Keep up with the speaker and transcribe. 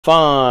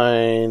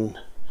Fine.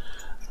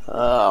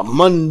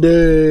 Monday.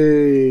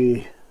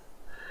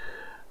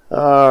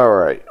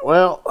 Alright,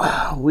 well,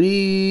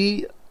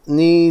 we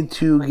need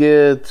to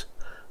get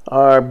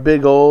our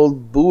big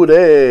old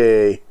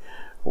booty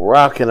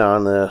rocking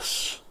on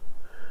this.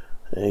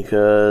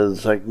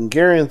 Because I can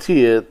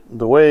guarantee it,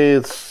 the way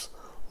it's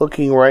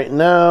looking right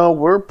now,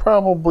 we're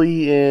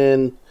probably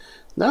in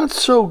not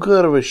so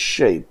good of a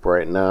shape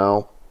right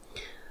now.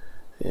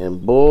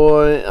 And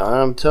boy,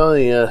 I'm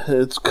telling you,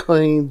 it's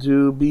going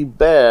to be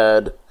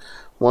bad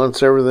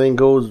once everything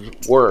goes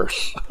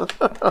worse.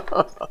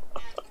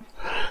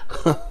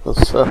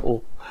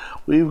 So,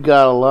 we've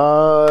got a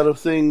lot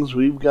of things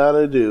we've got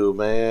to do,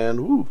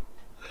 man. Woo.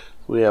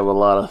 We have a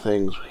lot of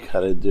things we got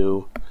to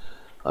do.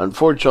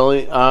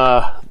 Unfortunately,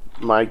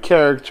 my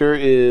character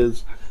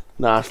is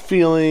not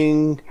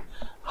feeling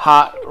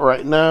hot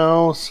right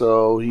now,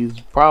 so he's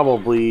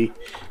probably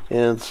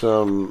in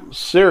some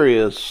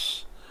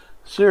serious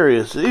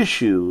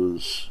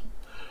issues.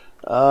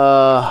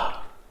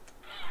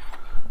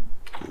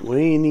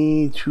 We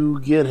need to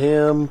get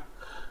him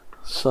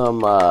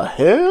some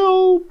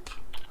help.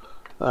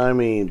 I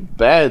mean,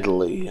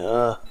 badly.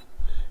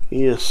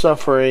 He is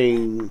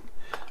suffering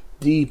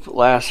deep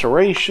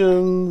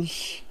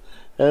lacerations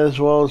as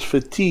well as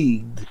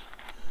fatigued.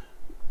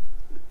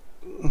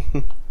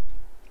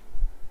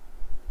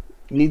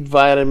 Need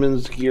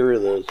vitamins to cure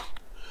this.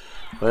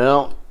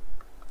 Well,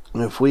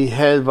 if we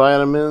had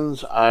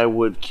vitamins, I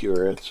would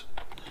cure it.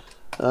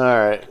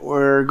 Alright,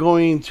 we're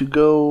going to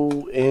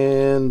go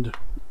and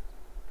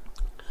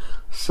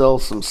sell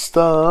some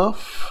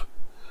stuff.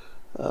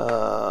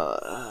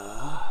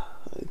 I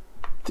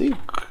think,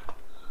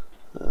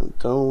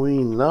 don't we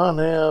not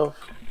have?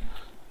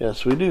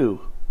 Yes, we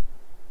do.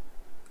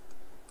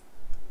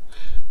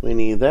 We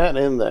need that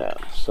and that.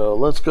 So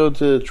let's go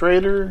to the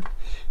trader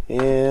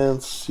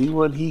and see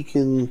what we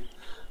can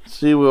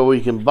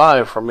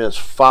buy from his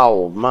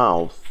foul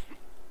mouth.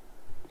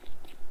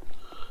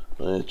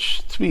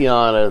 Which, to be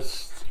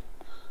honest,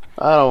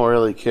 I don't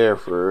really care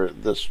for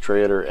this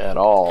trader at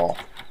all.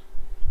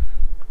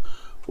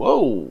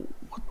 Whoa,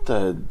 what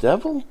the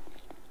devil?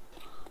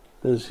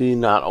 Is he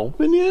not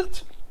open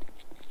yet?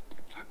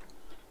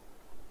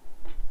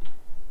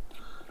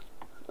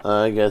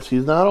 I guess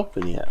he's not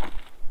open yet.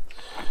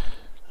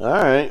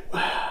 Alright,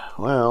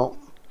 well,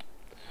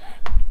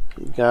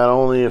 we got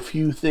only a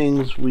few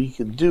things we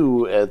could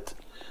do at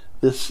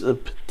this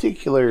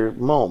particular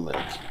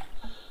moment.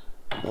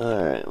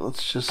 Alright,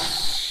 let's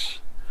just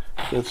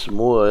get some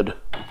wood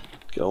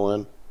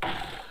going.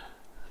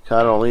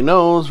 God only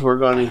knows we're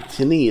going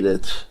to need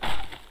it.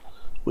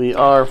 We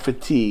are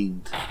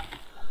fatigued.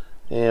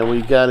 And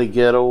we got to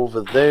get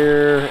over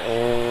there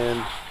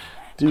and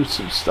do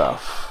some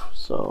stuff.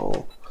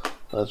 So,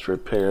 let's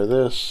repair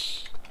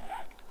this.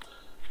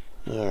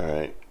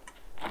 Alright.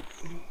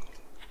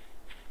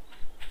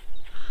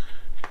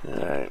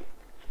 Alright.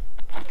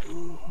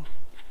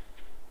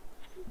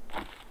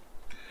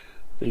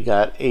 We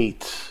got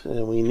 8,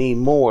 and we need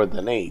more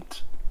than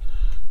 8.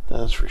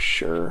 That's for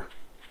sure.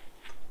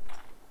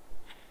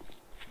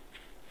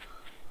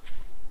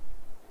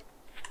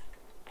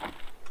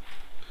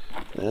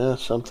 Yeah,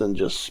 something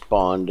just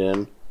spawned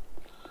in.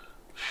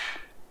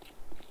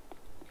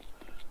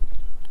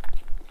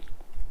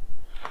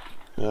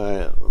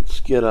 Alright, let's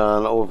get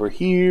on over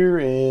here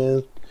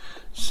and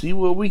see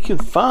what we can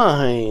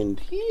find.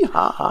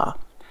 Hee-haw!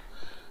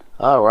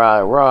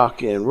 Alright,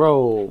 rock and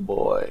roll,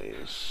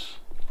 boys.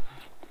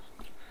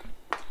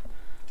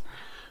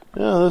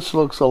 Yeah, this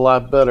looks a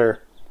lot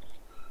better.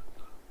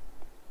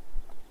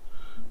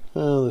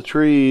 The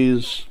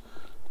trees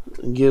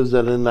gives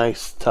it a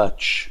nice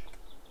touch.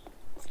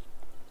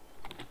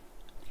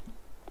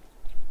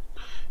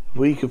 If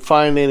we could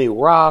find any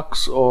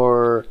rocks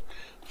or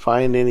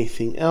find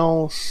anything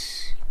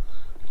else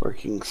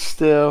working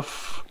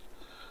stiff,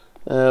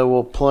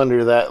 we'll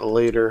plunder that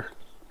later.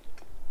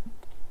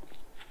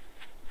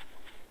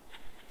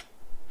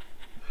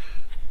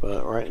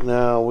 But right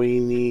now we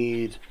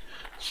need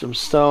some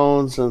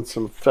stones and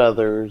some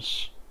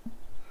feathers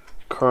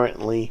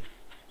currently.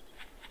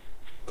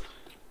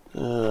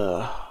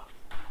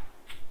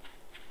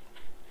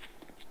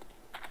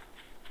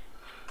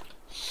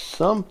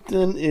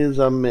 Something is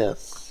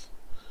amiss.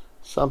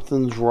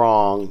 Something's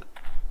wrong.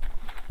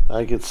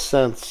 I can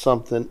sense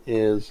something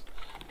is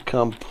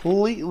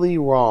completely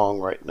wrong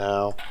right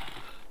now.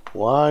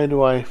 Why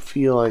do I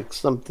feel like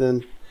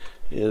something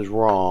is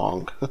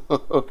wrong?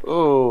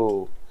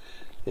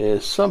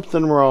 Is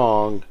something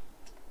wrong?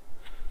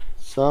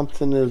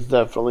 Something is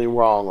definitely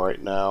wrong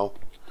right now.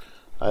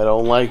 I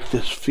don't like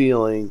this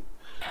feeling.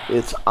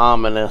 It's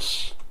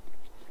ominous.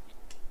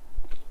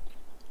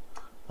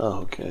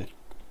 Oh, okay.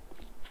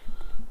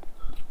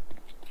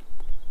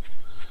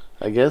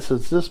 I guess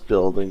it's this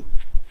building.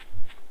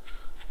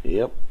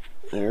 Yep,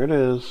 there it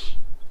is.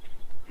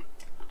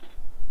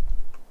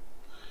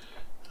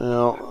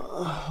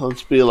 Now,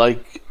 let's be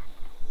like...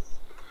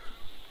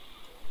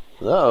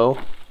 Uh-oh.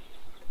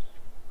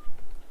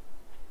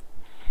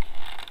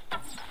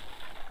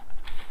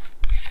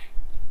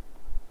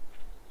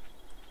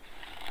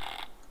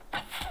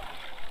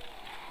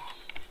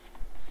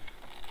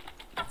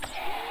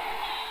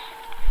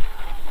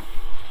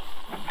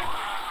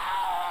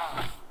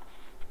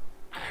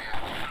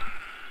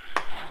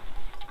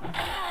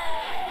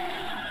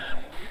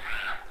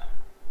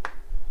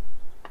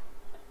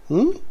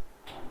 Hmm?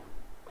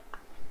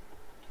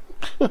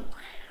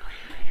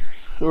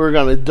 We're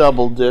gonna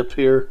double dip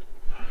here.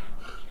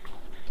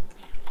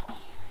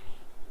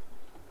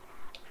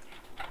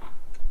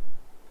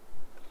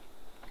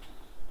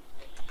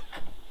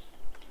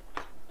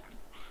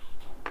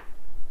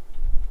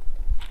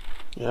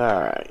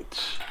 Alright.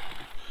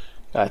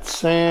 Got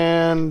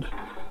sand.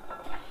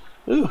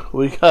 Ooh,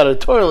 we got a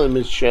toilet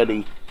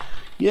machete.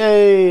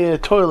 Yay, a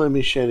toilet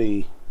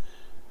machete.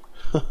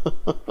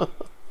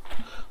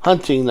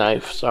 Hunting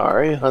knife,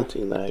 sorry,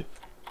 hunting knife.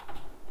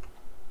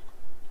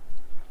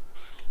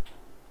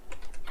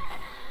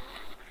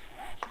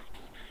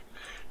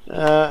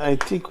 I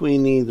think we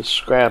need to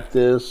scrap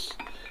this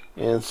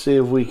and see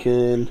if we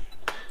can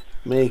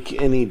make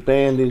any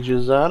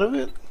bandages out of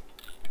it.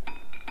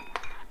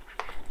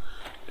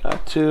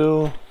 Got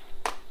two.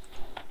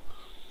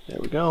 There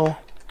we go.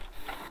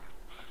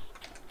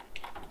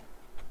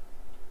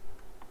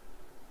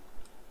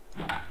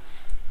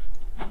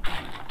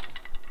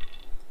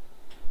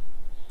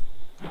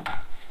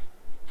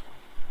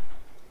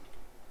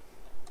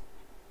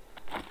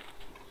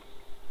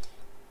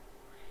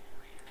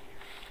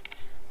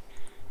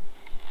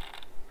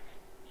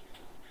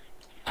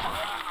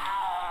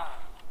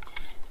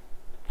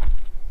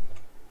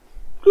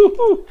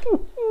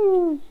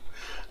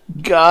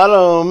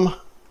 Got him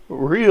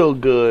real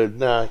good.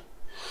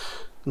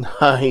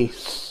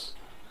 Nice.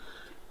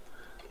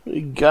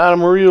 We got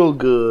him real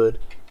good.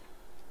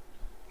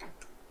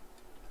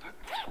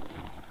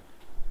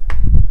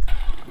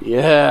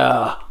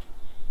 Yeah.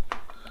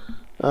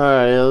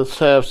 Alright, let's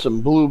have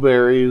some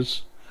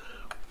blueberries.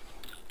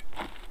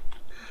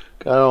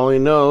 God only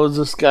knows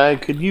this guy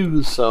could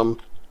use some.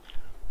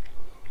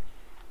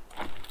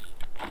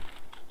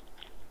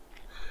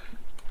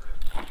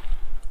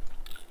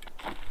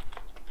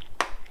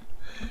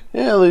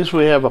 Yeah, at least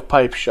we have a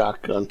pipe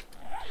shotgun.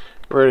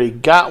 Already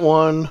got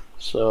one,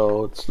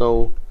 so it's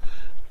no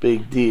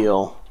big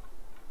deal.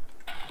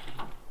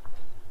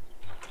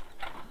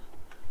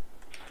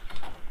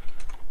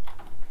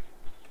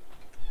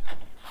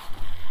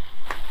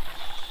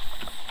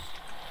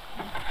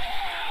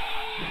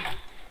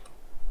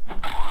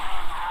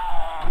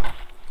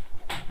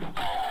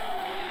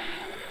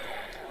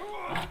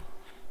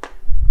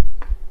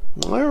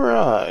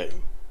 Alright.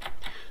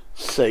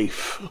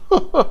 Safe.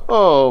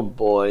 Oh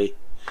boy.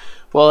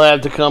 We'll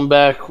have to come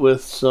back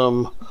with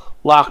some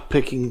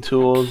lock-picking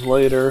tools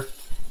later.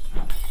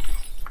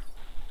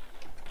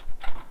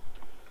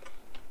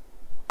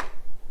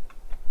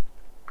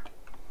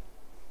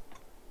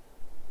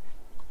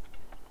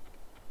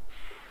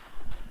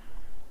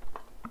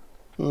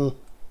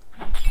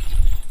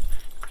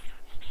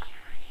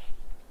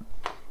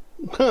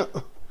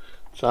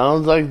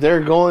 Sounds like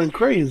they're going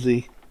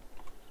crazy.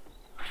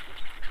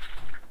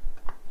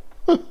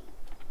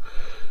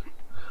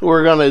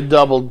 We're gonna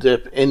double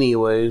dip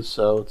anyways,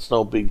 so it's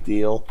no big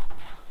deal.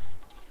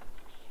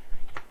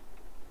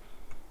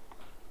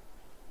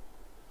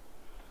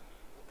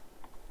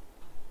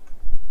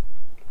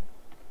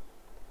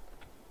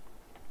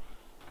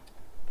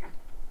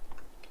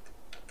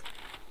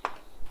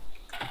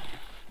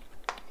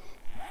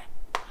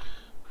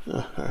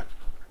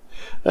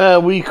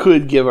 We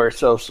could give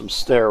ourselves some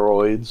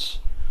steroids.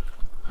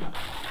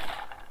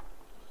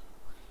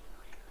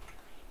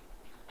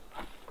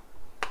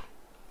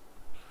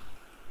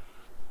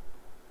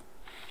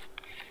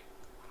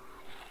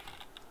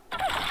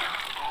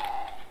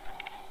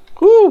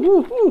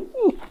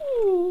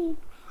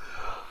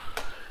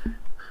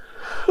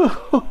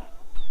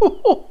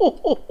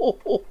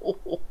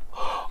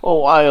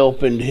 Oh, I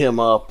opened him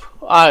up.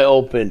 I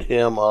opened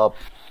him up.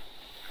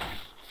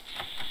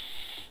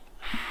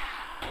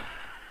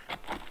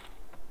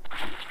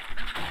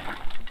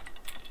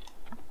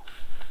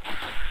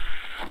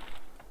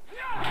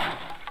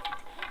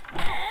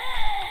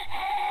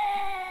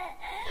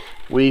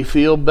 We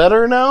feel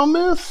better now,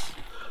 miss?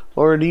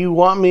 Or do you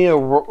want me to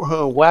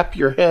whap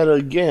your head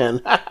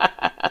again?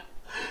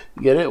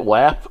 Get it?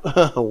 Whap?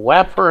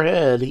 Whap her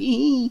head.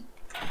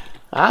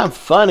 I'm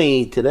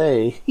funny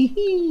today.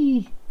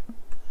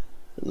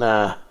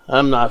 Nah,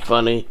 I'm not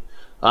funny.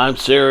 I'm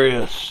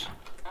serious.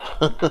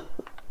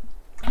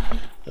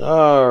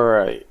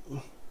 Alright.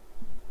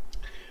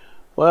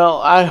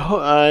 Well,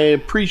 I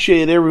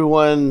appreciate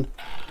everyone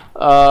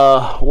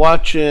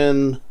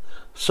watching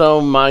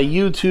some of my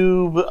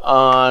YouTube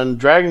on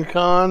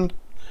DragonCon.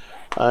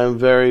 I'm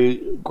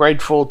very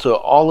grateful to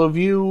all of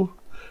you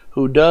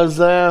who does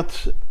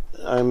that.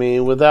 I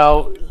mean,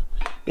 without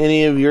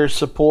any of your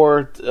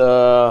support,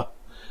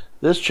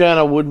 this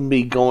channel wouldn't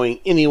be going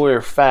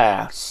anywhere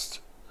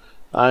fast.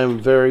 I'm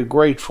very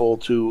grateful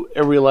to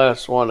every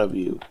last one of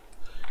you.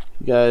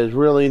 You guys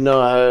really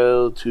know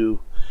how to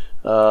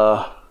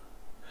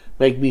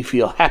make me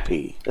feel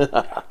happy.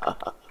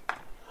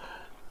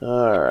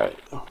 Alright.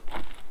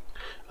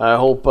 I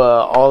hope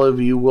all of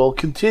you will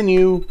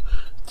continue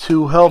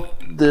to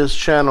help this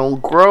channel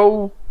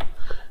grow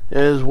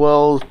as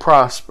well as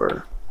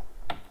prosper.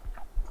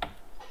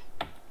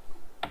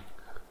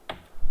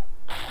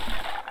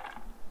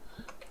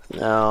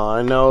 Now,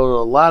 I know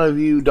a lot of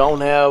you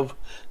don't have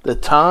the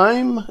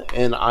time,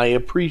 and I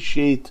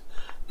appreciate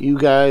you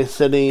guys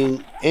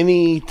setting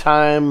any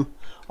time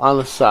on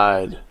the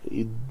side.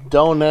 You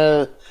don't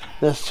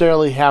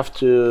necessarily have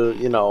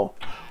to,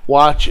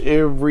 watch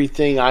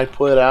everything I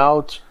put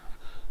out.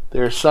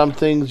 There are some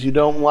things you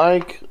don't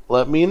like,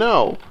 let me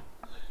know.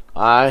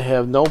 I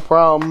have no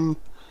problem,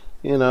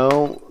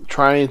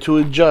 trying to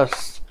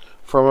adjust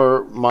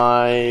for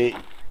my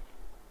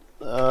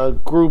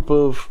group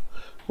of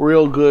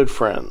real good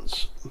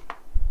friends.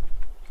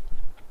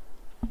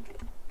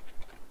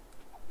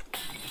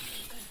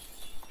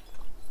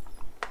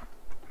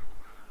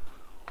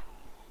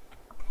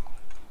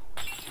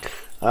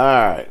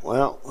 Alright,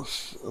 well,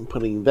 I'm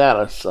putting that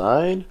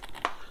aside.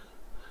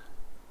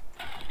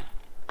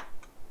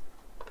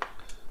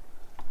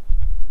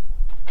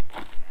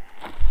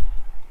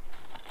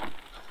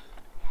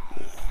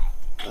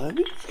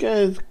 These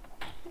guys...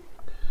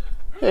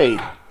 Hey,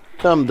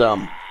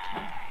 dum-dum.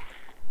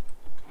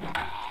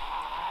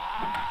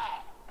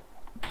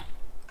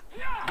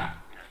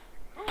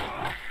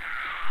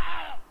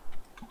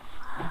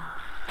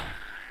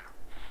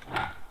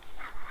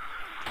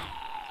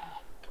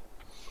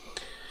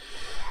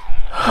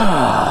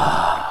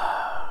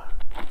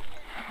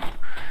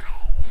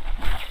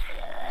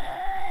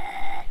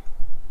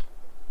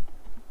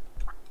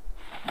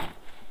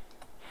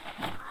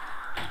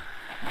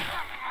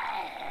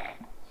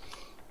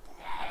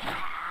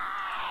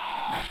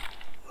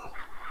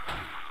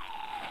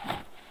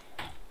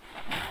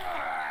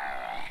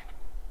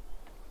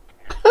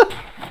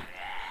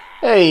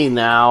 Hey,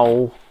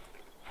 now.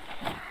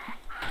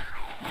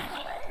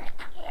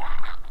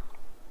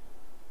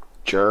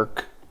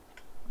 Jerk.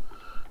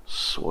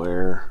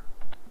 Swear.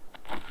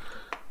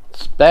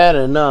 It's bad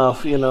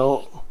enough,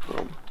 Oh,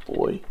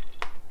 boy.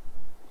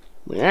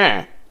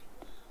 Yeah.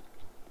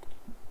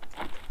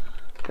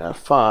 Got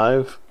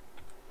 5.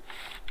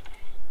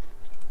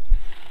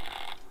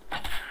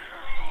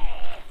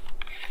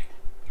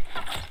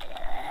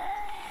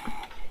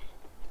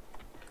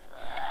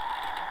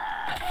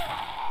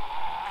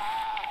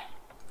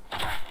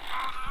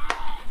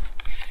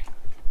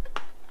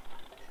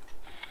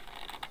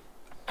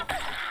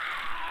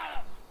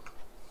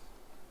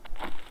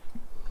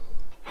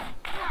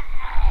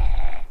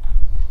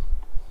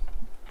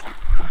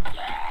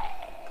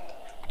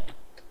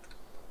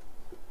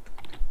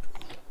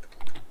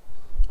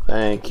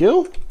 Thank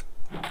you.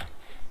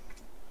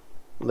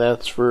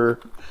 That's for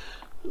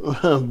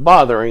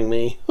bothering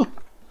me.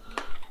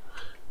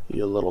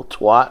 You little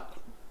twat.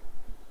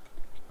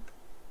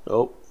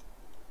 Oh.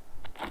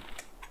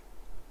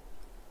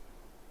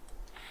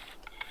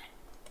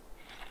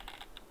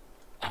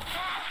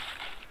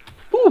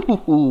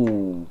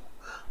 Ooh.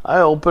 I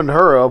opened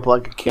her up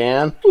like a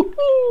can.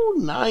 Ooh,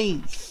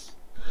 nice.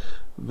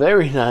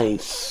 Very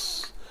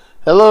nice.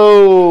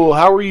 Hello,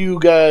 how are you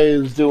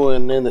guys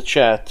doing in the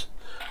chat?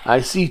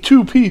 I see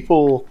 2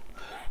 people.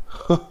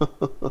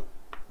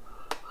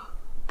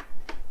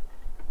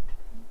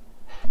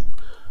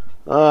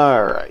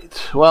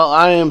 Alright. Well,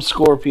 I am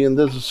Scorpion.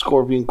 This is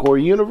Scorpion Core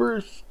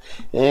Universe.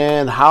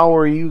 And how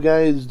are you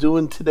guys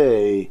doing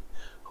today?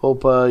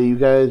 Hope you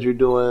guys are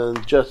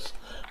doing just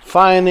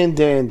fine and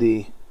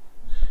dandy.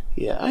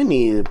 Yeah, I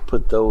need to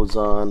put those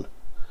on.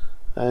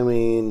 I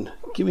mean,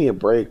 give me a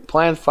break.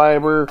 Plant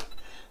fiber.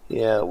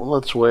 Yeah, well,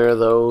 let's wear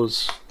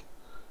those.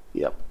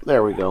 Yep,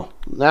 there we go.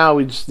 Now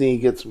we just need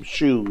to get some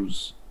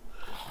shoes.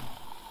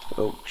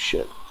 Oh,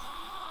 shit.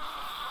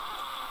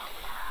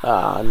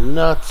 Ah,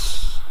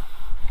 nuts.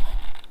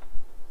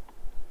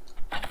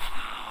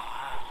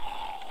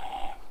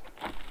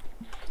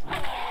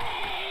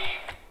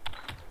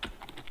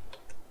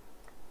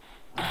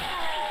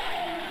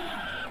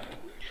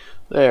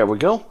 There we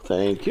go.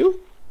 Thank you.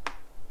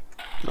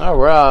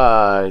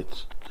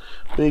 Alright.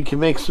 We can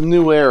make some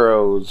new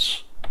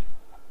arrows.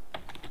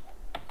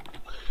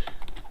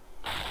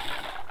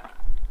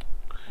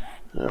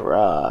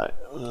 Alright,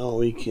 well,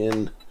 we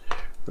can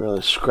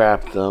really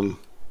scrap them.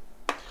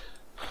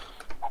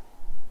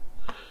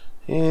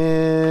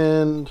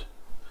 And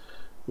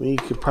we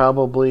could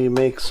probably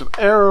make some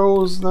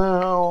arrows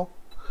now.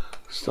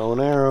 Stone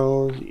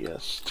arrows,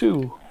 yes,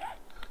 2.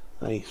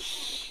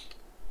 Nice.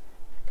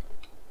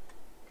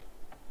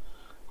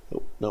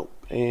 Nope,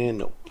 nope, and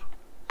nope.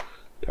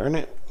 Darn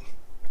it.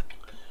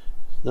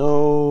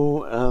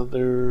 No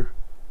other...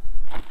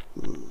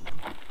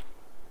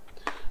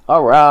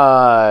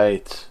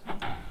 Alright.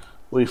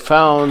 We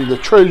found the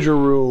treasure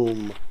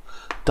room.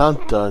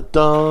 Dun dun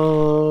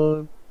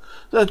dun.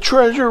 The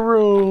treasure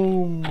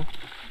room.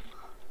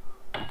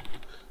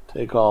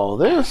 Take all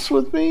this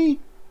with me.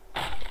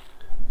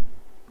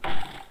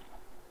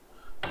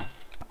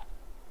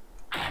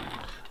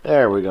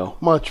 There we go.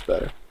 Much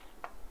better.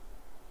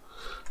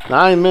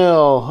 9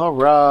 mil.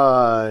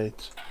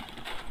 Alright.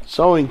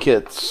 Sewing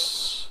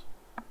kits.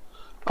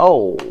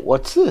 Oh,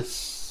 what's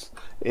this?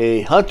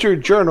 A Hunter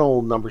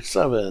Journal number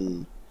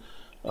 7.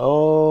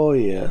 Oh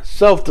yeah.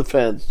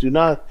 Self-defense. Do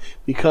not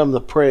become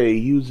the prey.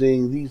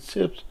 Using these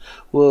tips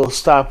will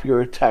stop your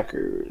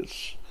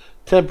attackers.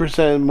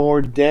 10%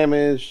 more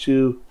damage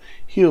to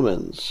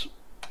humans.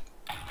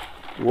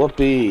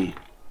 Whoopee.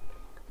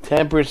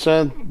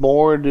 10%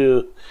 more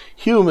to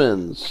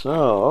humans.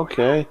 Oh,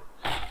 okay.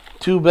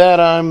 Too bad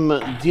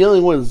I'm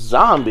dealing with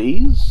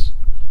zombies.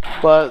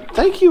 But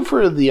thank you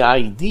for the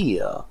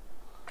idea.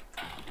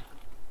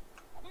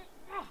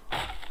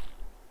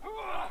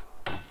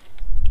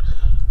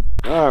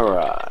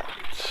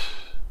 Alright.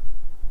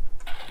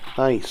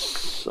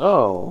 Nice.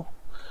 Oh.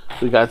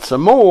 We got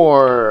some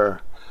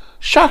more.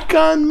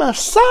 Shotgun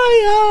Messiah!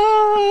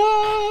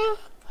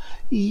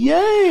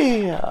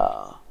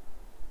 Yeah!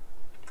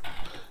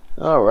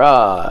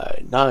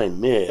 Alright.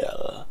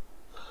 9mm.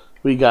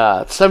 We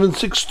got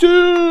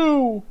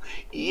 7.62!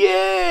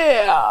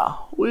 Yeah!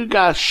 We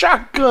got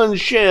shotgun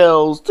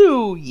shells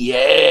too!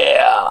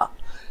 Yeah!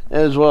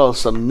 As well as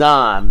some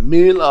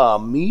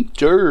 9mm.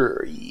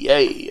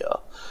 Yeah!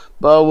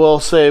 But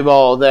we'll save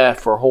all that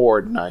for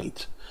Horde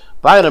Night.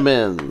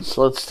 Vitamins.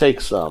 Let's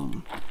take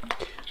some.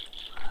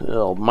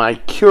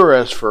 Might cure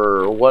us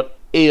for what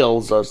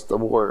ails us the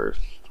worst.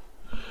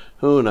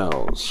 Who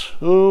knows?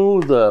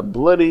 Who the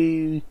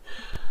bloody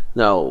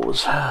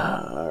knows?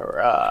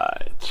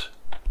 Alright.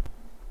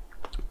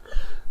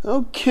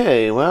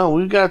 Okay, well,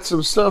 we've got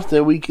some stuff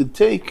that we could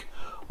take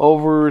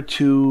over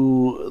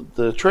to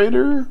the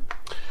trader.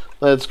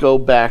 Let's go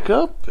back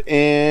up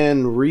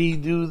and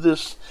redo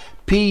this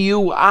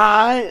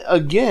PUI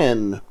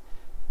again.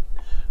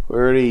 We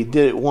already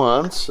did it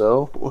once,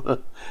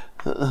 so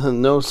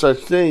no such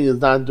thing as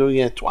not doing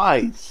it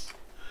twice.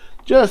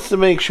 Just to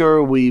make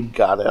sure we've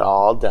got it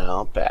all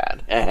down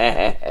pat.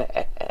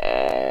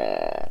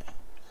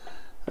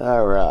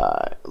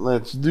 Alright,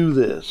 let's do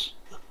this.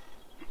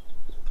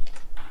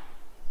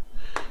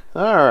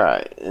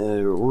 Alright,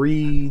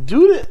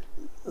 redo it.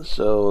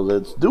 So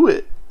let's do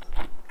it.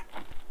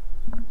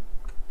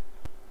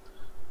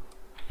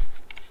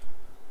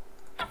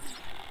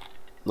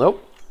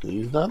 Nope,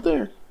 he's not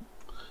there.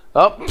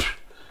 Up,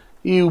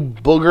 you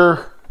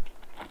booger.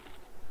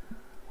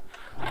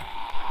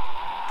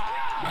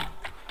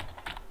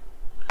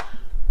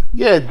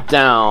 Get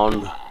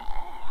down,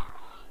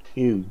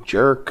 you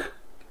jerk.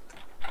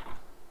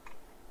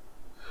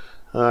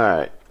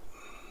 Alright.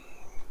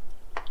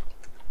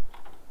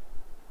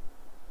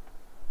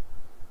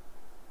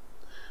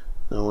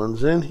 No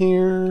one's in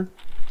here.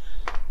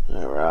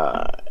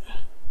 Alright.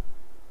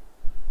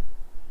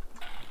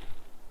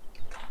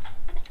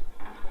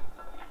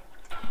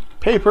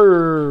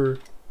 Paper.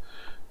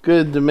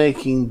 Good to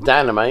making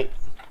dynamite.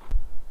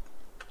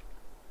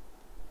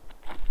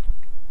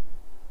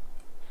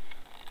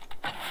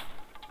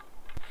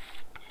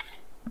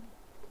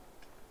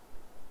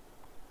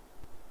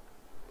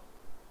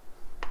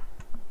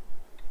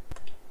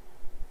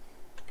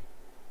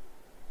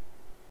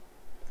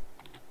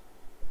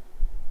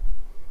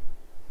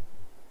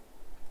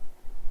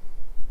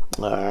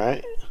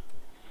 Alright.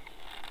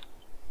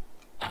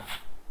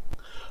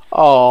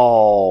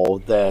 Oh,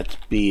 that's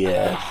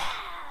BS.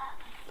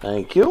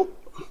 Thank you.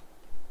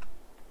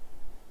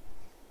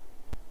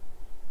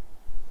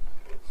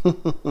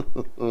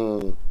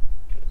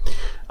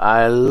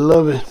 I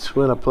love it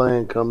when a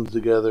plan comes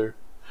together.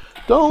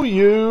 Don't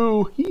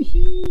you?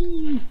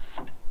 Hee.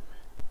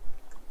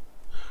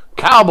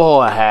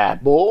 Cowboy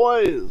hat,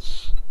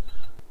 boys.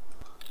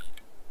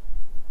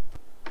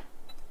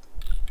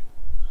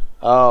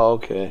 Oh,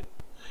 okay.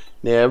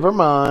 Never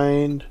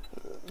mind.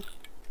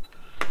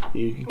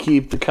 You can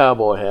keep the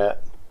cowboy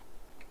hat.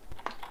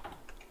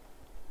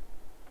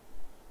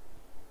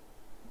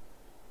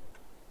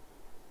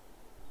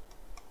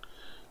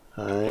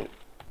 Alright.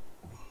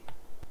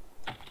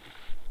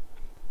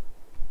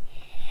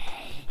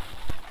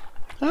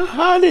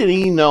 How did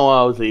he know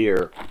I was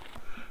here?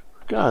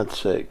 For God's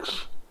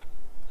sakes.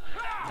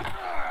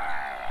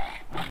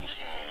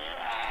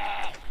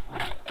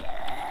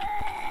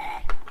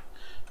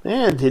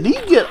 Man, did he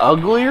get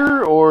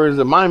uglier, or is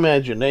it my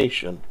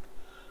imagination?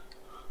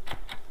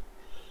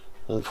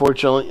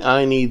 Unfortunately,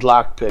 I need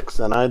lockpicks,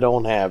 and I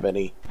don't have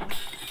any.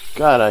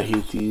 God, I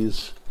hate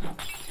these.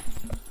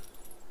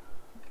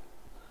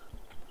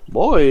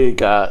 Boy, it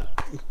got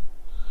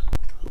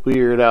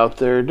weird out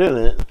there,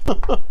 didn't it?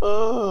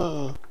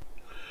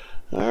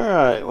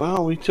 Alright,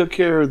 well, we took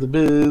care of the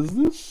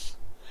business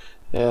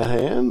at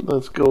hand.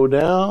 Let's go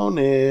down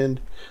and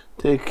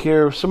take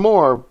care of some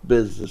more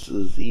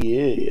businesses.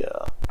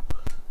 Yeah.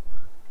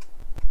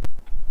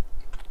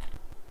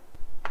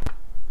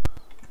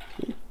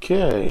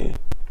 Okay.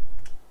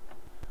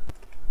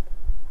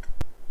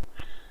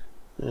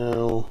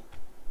 Now,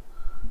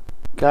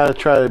 gotta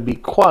try to be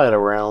quiet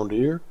around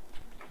here.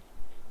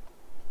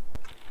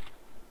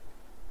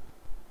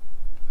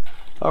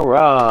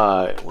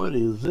 Alright, what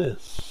is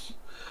this?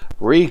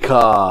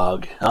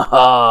 Recog.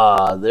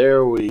 Haha,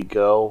 there we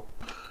go.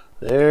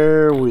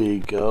 There we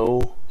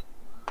go.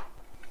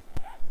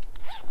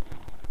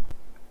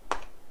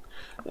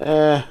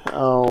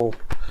 I'll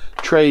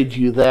trade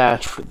you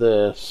that for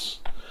this.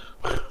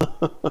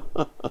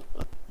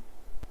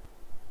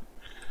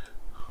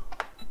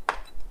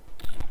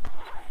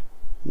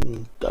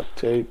 Duct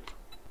tape.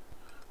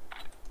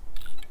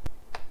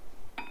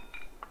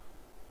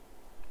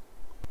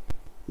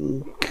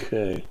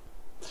 Okay.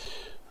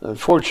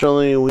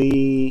 Unfortunately,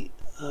 we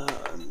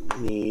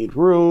need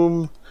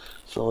room,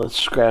 so let's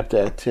scrap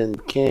that tin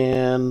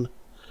can.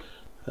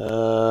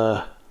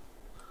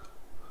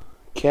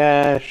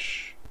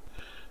 Cash.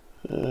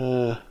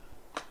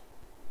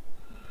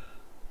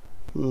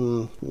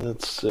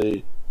 Let's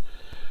see.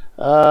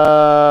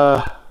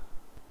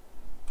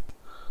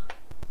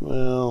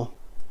 Well,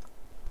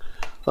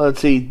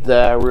 let's eat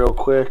that real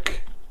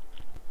quick.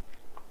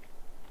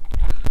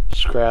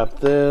 Scrap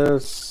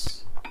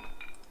this.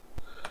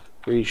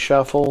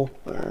 Reshuffle.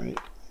 Alright.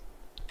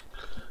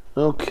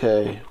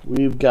 Okay,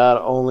 we've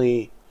got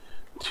only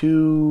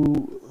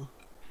 2.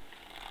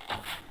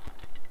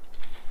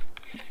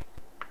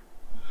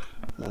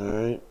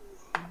 Alright.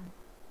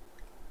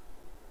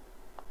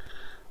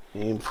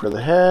 Aim for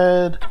the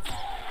head.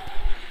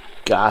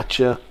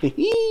 Gotcha.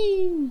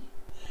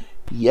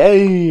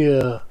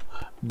 Yeah.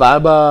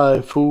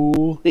 Bye-bye,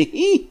 fool.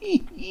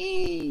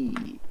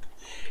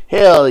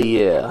 Hell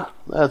yeah.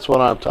 That's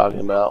what I'm talking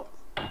about.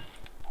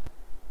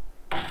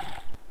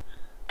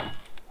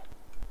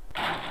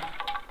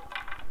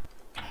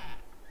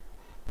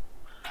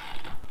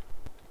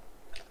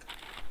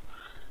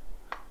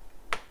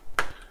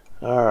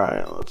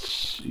 Alright,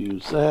 let's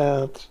use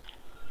that.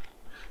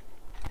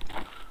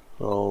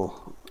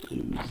 We'll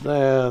use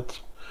that.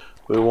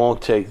 We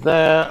won't take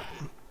that.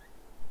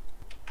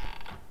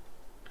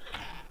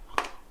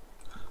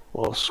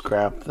 We'll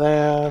scrap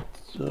that.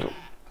 So,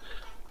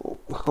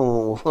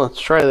 let's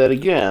try that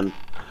again.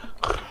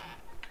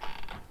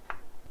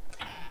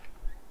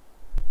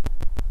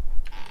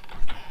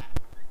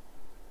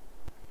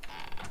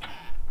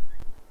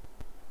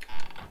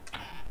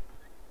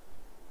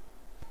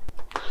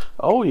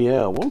 Oh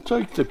yeah, we'll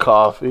take the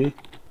coffee.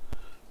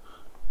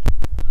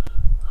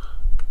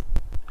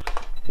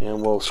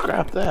 And we'll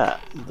scrap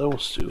that.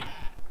 Those 2.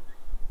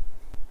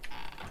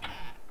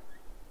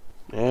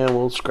 And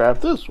we'll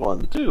scrap this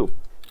one too.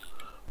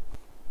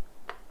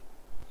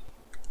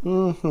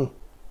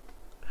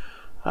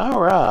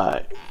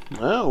 Alright.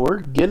 Well, we're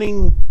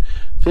getting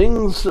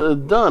things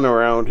done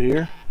around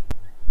here.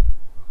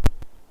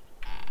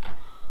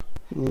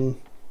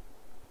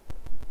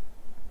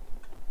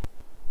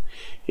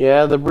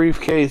 Yeah, the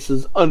briefcase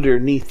is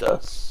underneath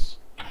us.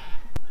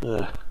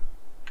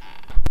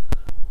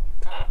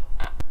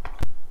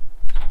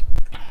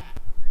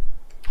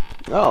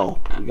 Oh,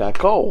 we got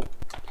coal.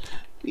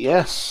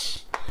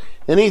 Yes.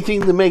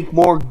 Anything to make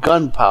more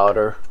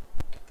gunpowder.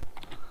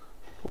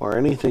 Or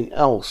anything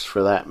else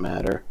for that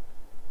matter.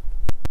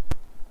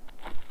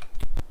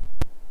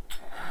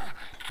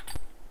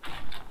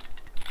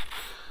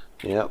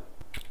 Yep.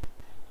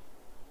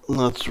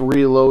 Let's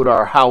reload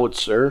our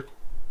howitzer.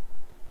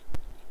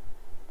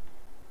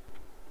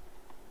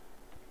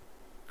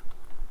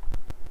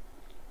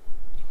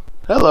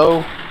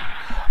 Hello.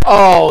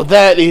 Oh,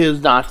 that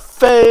is not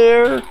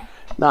fair.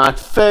 Not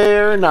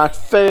fair, not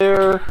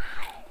fair,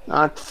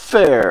 not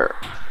fair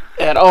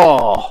at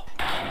all.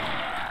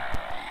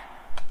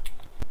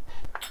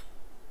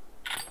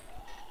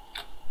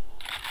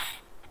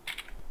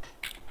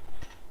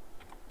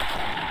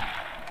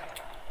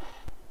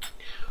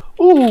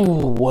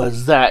 Ooh,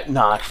 was that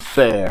not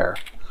fair?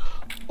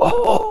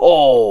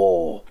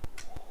 Oh,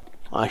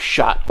 I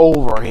shot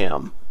over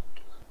him.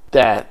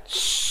 That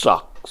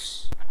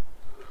sucks.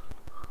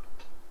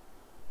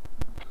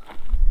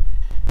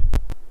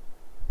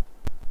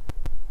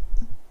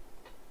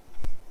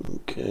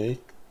 Okay,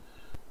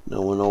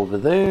 no one over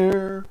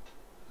there.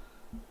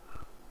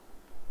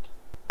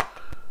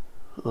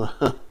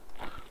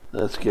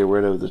 Let's get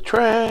rid of the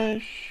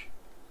trash.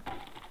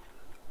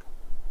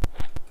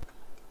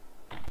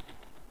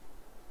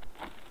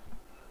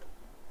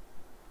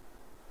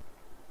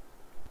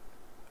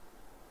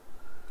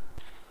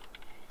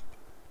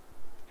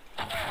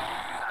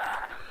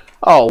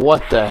 Oh,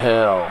 what the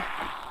hell?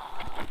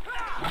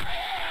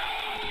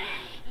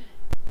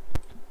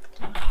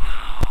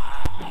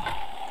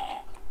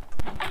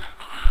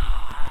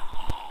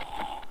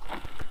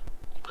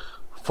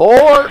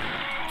 Four.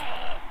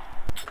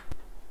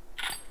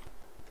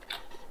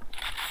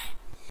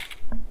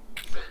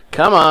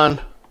 Come on.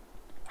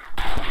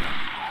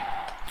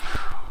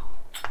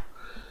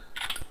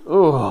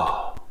 Ooh.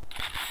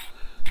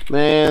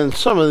 Man,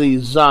 some of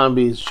these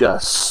zombies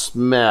just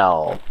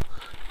smell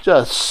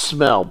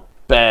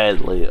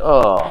badly.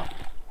 Oh.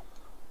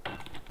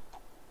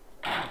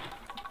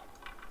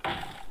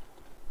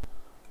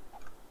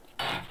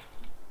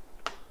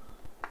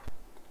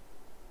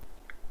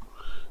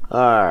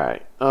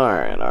 Alright.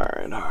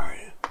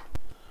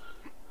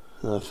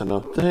 Nothing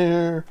up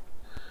there.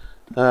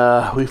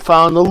 We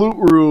found the loot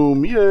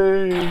room.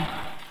 Yay!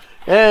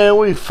 And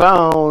we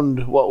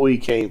found what we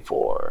came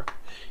for.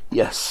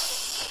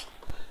 Yes.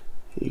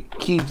 You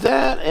keep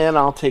that, and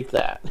I'll take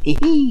that.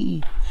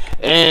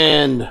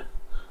 And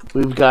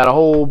we've got a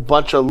whole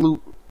bunch of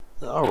loot.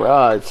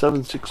 Alright,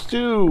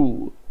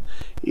 762.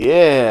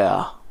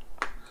 Yeah.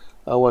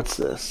 Oh, what's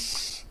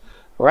this?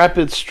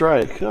 Rapid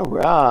strike.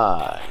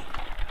 Alright.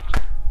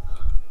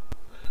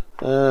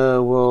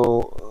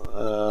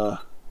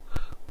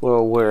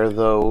 we'll wear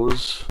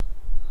those.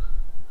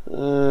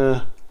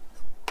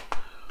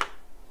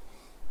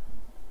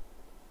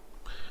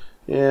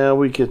 Yeah,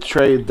 we could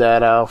trade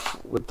that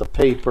off with the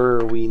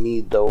paper. We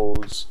need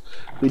those.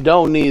 We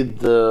don't need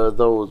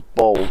those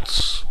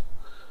bolts.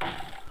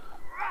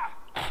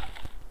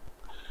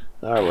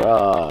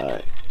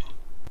 Alright.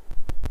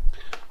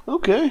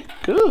 Okay,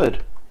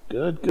 good.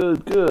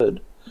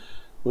 Good.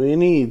 We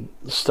need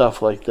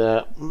stuff like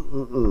that.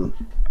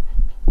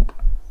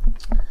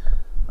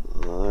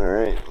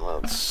 Alright,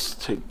 let's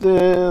take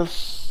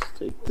this.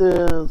 Take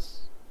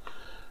this.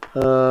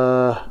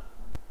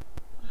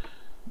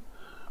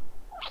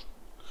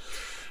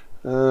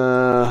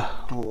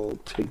 We'll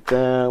take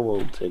that.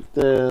 We'll take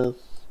this.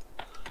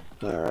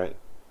 Alright.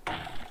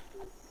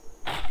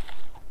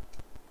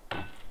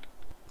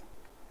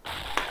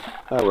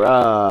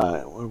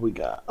 Alright, what do we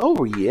got?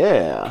 Oh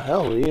yeah,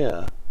 hell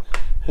yeah.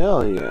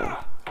 Hell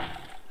yeah.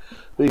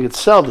 We could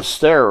sell the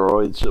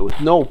steroids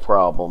with no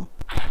problem.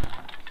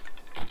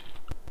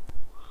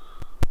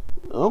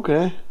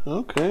 Okay.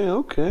 We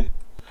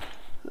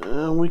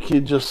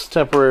could just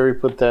temporarily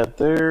put that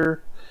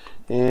there.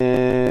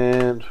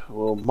 And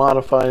we'll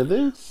modify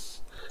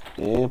this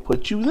and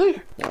put you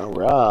there.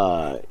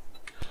 Alright.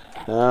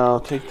 I'll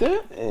take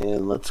that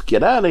and let's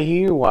get out of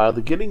here while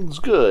the getting's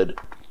good.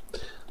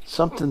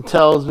 Something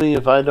tells me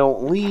if I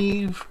don't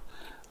leave,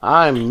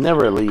 I'm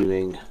never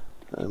leaving.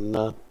 I'm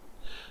not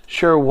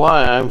sure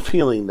why I'm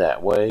feeling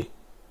that way.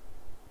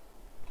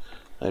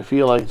 I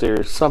feel like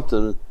there's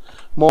something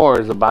more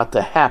is about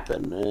to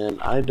happen,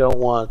 and I don't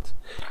want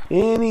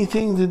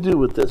anything to do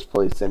with this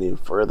place any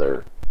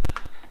further.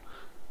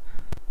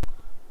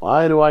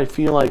 Why do I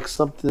feel like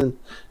something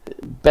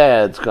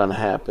bad's gonna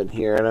happen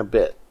here in a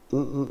bit?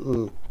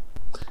 I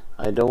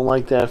don't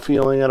like that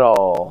feeling at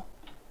all.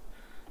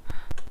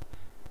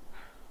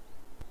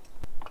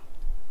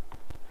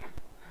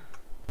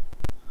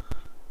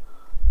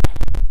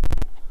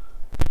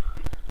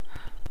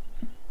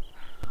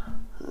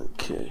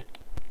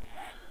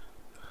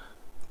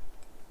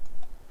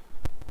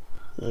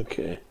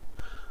 Okay.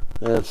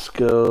 Let's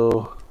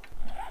go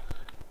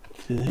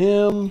to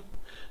him.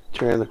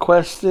 Turn the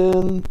quest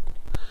in.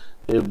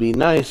 It would be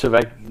nice if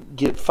I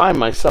could find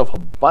myself a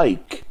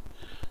bike.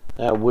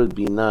 That would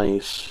be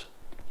nice.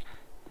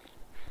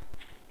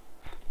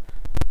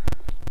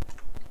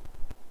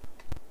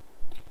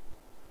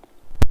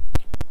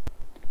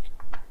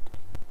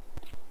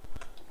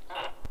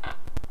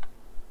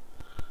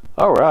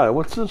 Alright,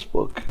 what's this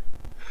book?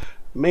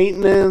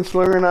 Maintenance,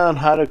 learn on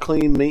how to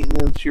clean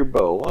maintenance your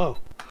bow. Oh,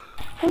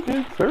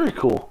 okay, very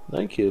cool.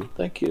 Thank you.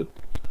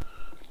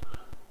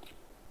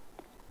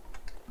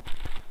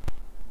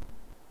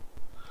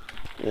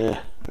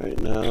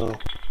 Right now,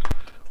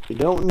 we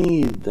don't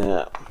need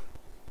that.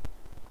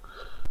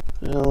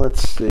 Now,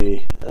 let's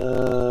see.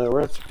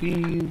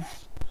 Recipes.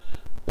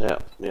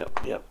 Yep.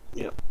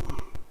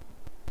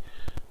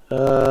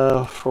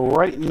 For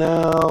right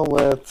now,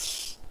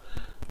 let's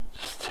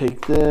just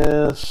take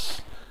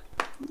this.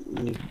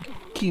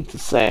 Keep the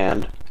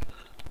sand.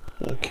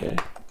 Okay.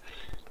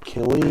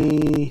 Can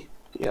we?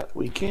 Yeah,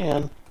 we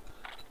can.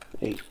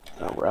 Hey,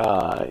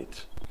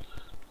 alright.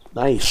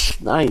 Nice.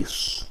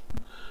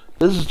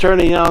 This is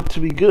turning out to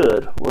be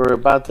good. We're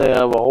about to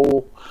have a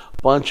whole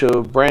bunch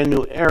of brand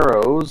new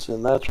arrows,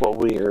 and that's what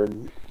we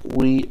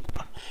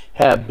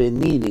have been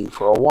needing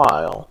for a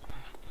while.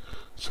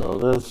 So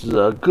this is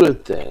a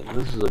good thing.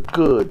 This is a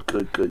good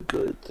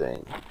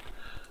thing.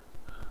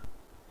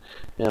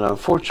 And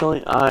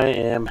unfortunately, I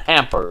am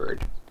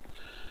hampered.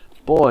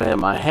 Boy,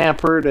 am I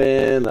hampered,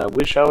 and I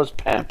wish I was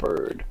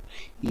pampered.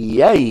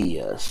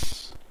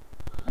 Yes.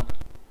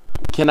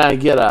 Can I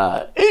get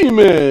a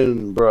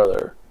amen,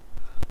 brother?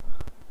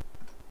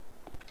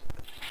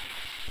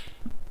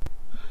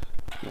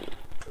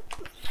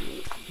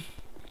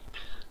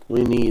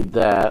 We need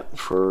that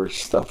for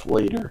stuff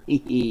later.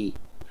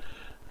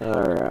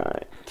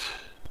 Alright.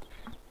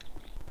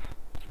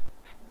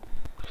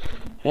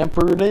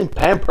 Hampered and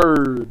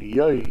pampered.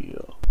 Yeah.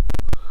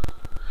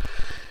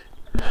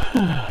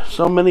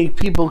 So many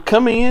people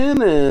coming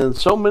in and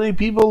so many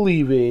people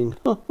leaving.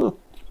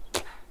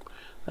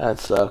 That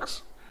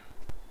sucks.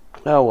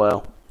 Oh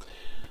well.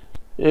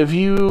 If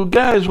you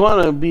guys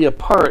want to be a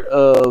part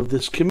of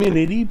this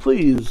community,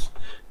 please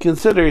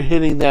consider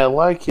hitting that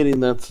like,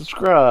 hitting that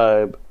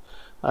subscribe.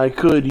 I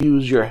could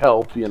use your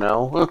help, you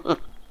know.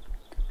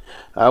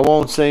 I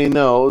won't say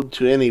no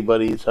to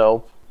anybody's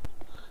help.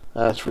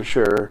 That's for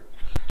sure.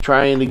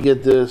 Trying to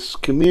get this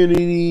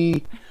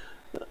community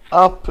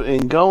up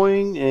and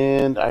going,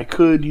 and I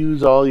could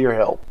use all your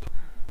help.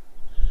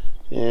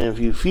 And if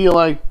you feel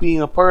like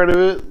being a part of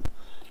it,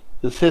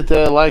 just hit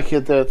that like,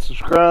 hit that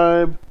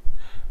subscribe,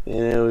 and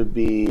it would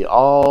be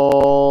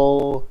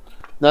all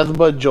nothing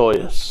but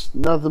joyous.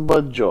 Nothing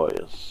but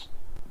joyous.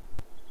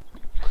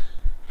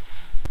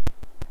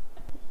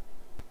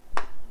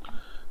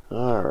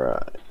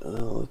 Alright,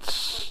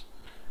 let's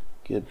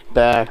get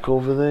back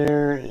over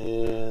there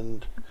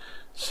and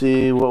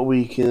see what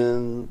we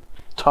can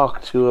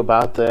talk to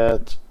about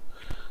that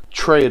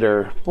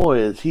Traitor. Boy,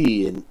 is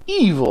he an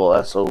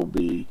evil SOB.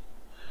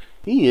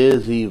 He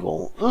is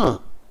evil.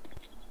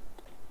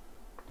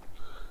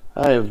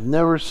 I have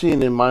never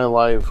seen in my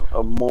life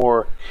a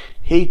more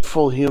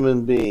hateful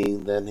human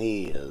being than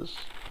he is.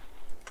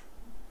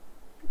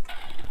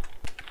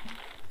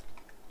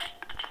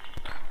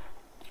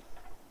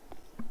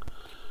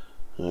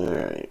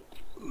 Alright.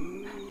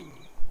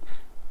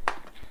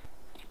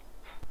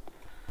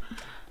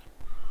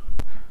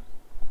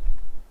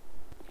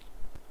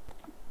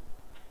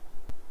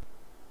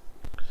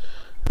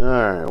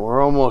 Alright,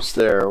 we're almost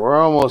there. We're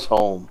almost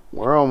home.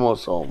 We're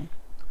almost home.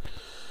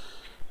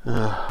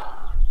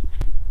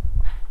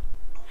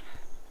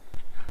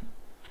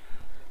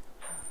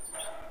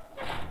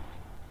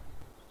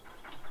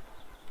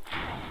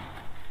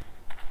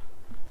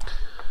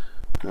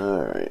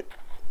 Alright.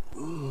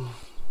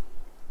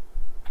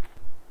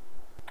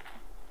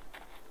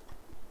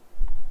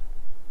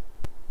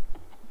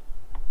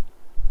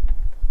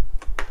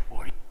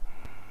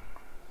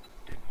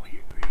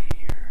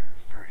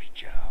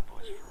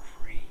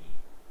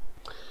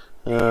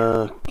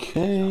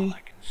 Okay.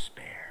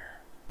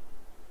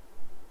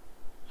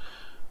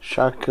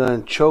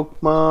 Shotgun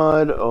choke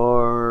mod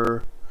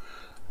or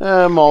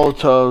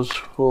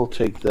Molotovs. We'll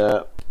take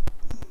that.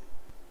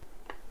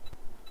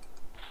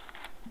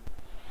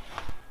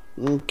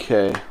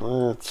 Okay,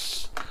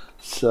 let's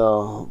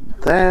sell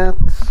that.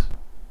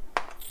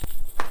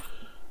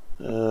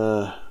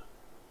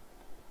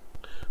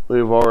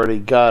 We've already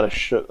got a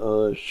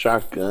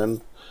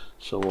shotgun,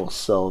 so we'll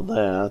sell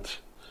that.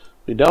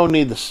 We don't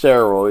need the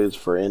steroids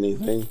for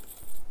anything.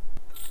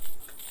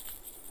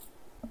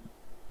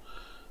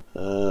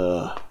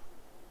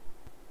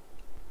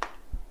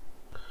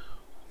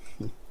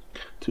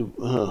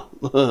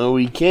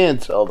 We can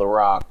sell the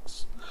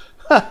rocks.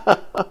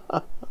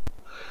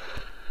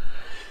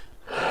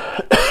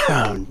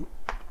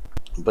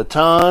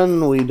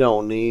 Baton we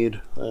don't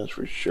need, that's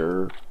for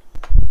sure.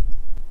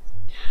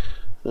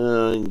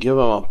 Give him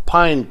a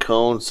pine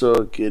cone so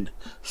it could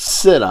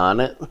sit on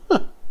it.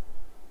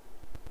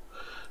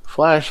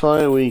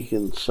 Flashlight we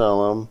can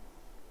sell him.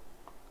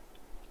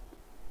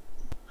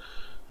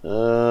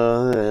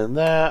 And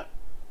that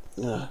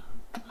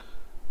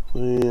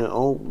we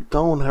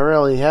don't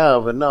really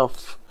have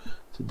enough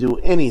to do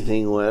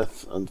anything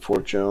with,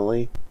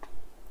 unfortunately.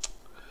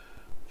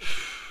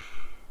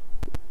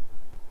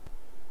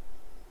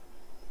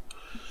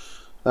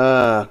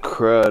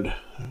 Crud.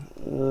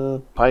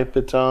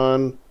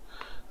 Pipeton.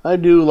 I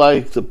do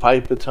like the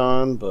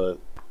Pipeton, but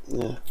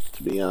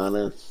to be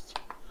honest.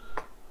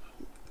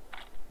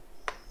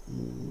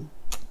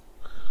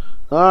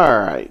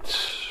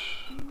 Alright.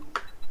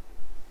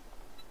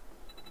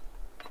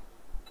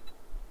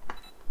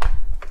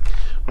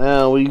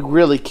 Well, we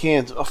really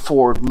can't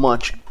afford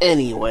much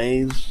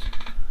anyways.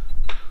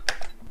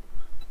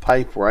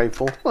 Pipe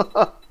rifle.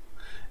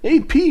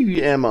 AP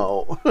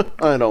ammo.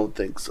 I don't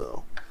think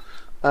so.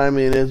 I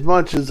mean, as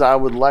much as I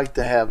would like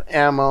to have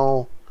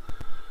ammo,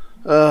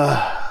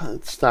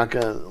 it's not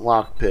gonna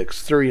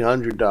lockpicks.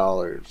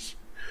 $300.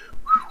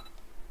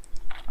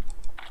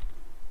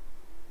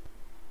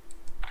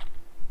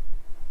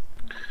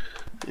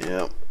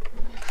 Yep.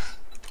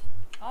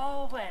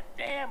 All that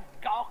damn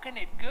gawking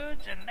at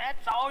goods, and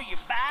that's all you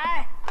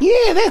buy?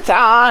 Yeah, that's all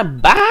I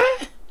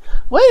buy.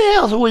 What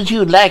else would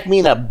you like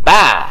me to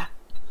buy?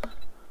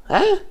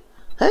 Huh?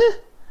 Huh?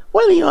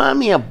 What do you want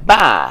me to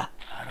buy?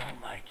 I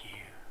don't like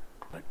you,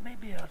 but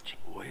maybe I'll check.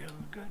 Well,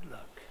 good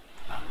luck.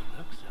 By the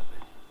looks of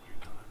it,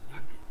 you're gonna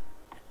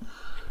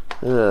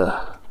need it.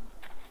 Ugh.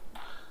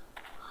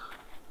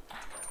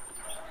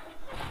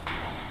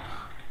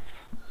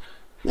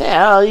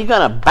 Now, you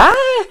gonna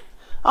buy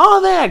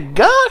all that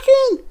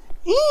gawking?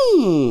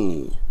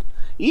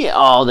 Yeah,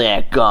 all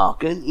that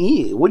gawking.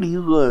 Yeah, what are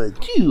you gonna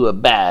do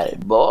about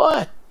it,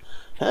 boy?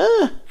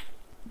 Huh?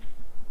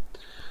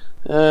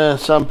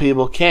 Some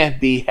people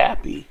can't be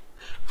happy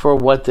for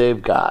what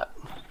they've got.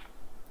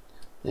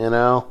 You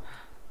know?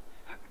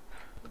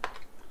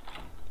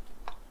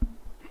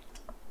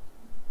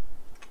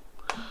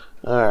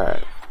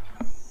 Alright.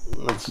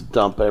 Let's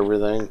dump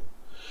everything.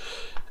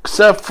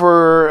 Except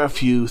for a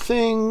few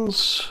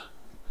things.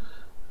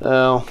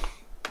 Well,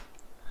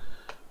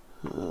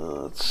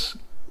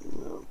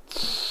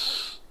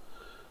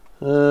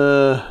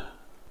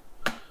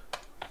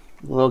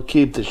 we'll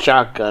keep the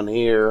shotgun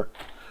here.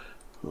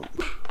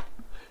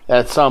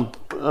 At some,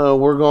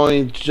 we're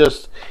going to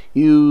just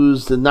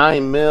use the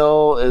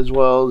 9mm as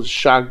well as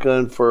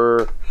shotgun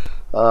for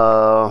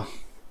oh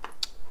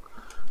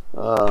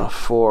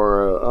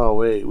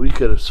wait, we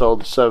could have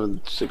sold the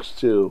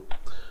 7.62.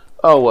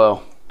 Oh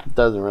well, it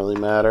doesn't really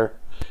matter.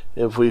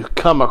 If we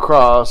come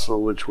across,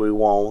 which we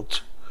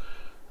won't,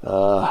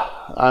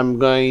 I'm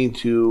going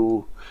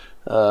to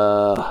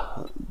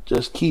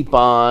just keep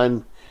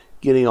on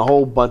getting a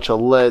whole bunch of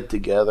lead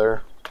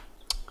together.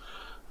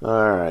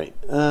 Alright,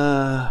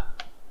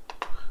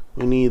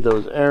 we need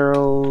those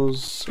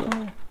arrows. So.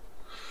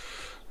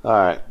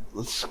 Alright,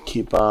 let's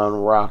keep on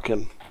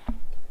rocking.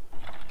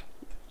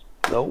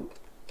 Nope.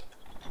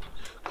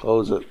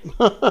 Close it.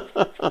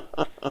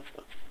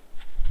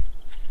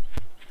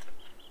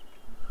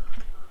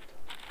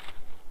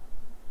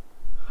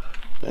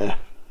 Yeah.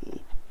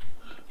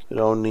 We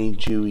don't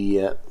need you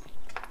yet.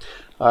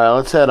 Alright,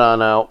 let's head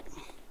on out.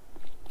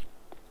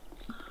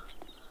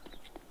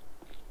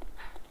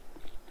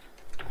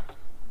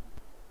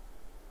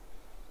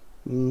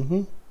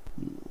 We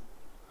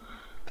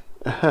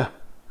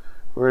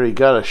already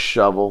got a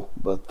shovel,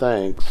 but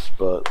thanks.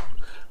 But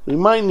we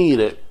might need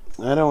it.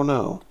 I don't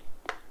know.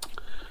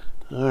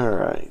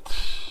 Alright.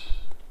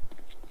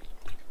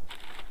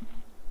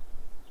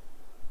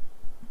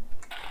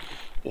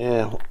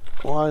 Yeah,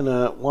 why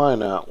not? Why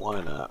not?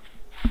 Why not?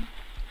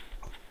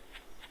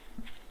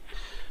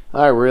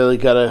 I really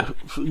gotta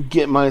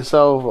get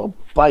myself a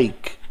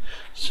bike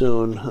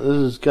soon.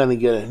 This is gonna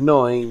get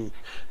annoying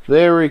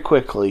very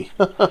quickly.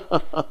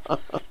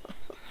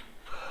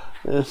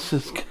 This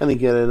is gonna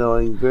get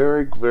annoying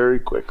very, very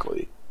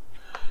quickly.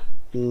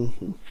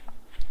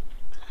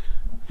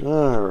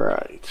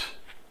 Alright.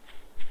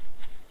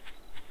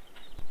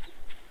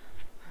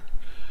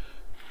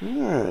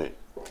 Alright.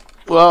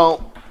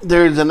 Well,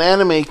 there's an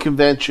anime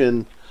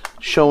convention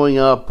showing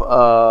up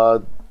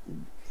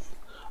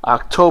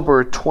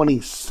October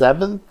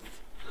 27th.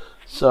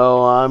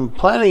 So I'm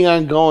planning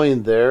on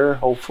going there.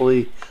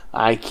 Hopefully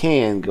I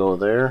can go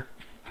there.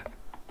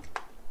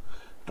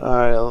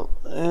 Alright,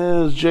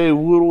 as Jay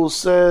Woodle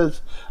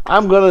says,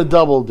 I'm gonna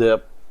double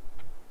dip.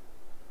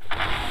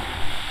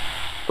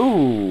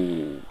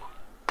 Ooh.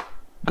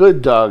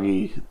 Good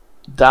doggy.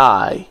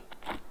 Die.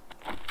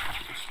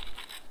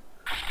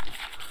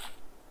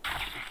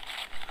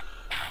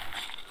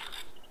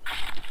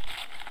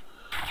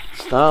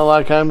 It's not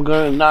like I'm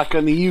not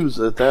gonna use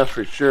it, that's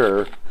for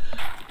sure.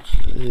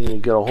 You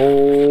get a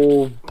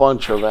whole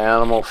bunch of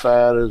animal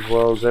fat as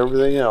well as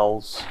everything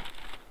else.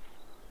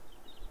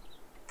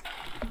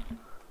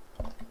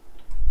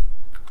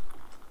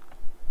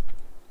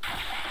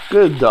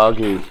 Good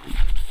doggy.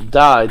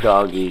 Die,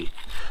 doggy.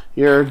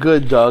 You're a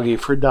good doggy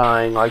for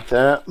dying like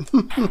that.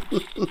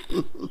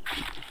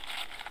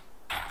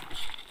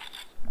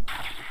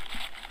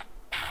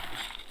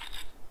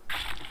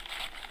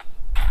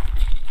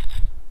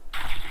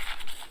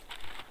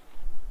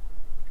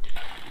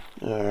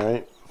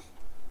 Alright.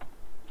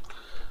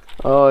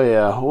 Oh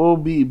yeah, we'll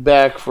be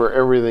back for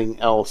everything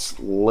else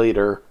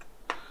later.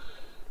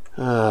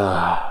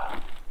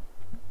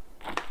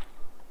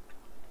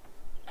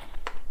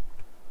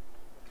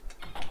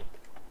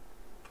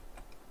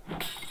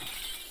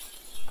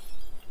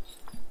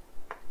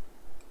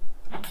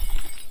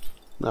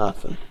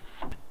 Nothing.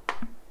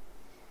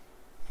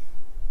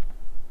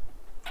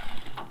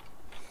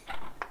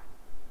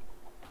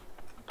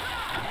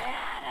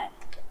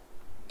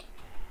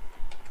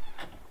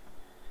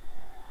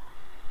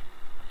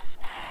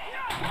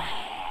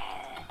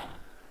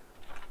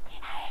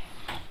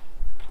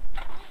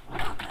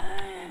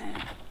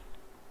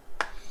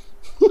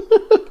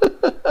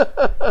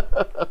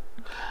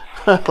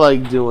 I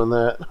like doing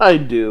that. I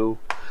do.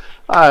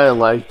 I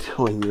like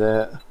doing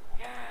that.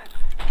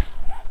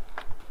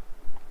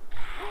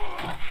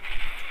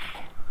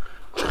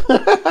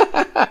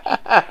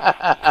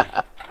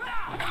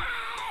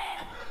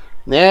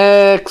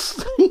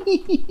 Next.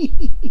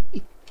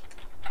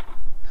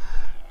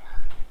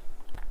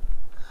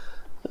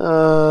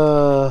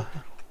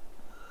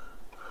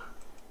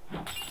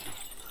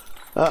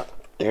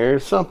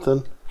 There's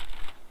something.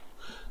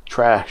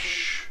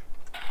 Trash.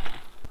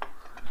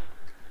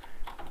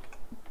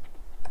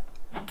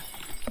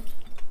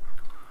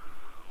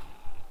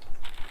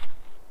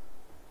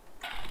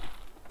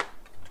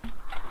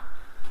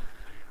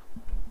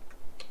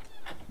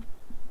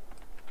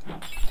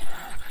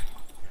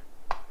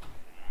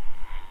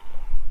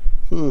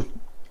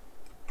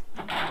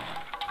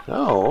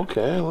 Oh,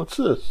 okay. What's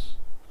this?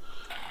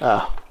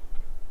 Ah.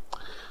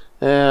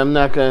 I'm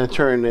not going to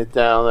turn it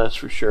down, that's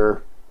for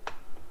sure.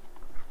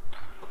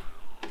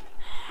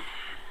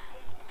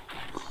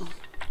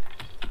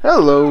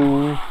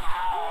 Hello.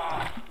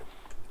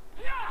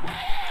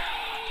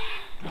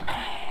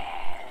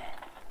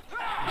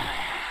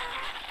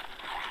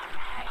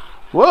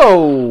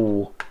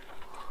 Whoa.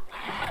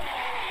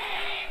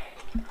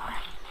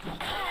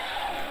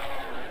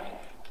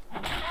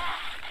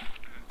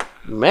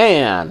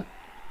 Man.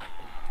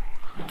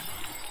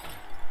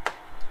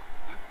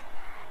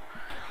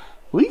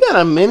 We got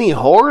a mini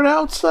horde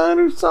outside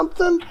or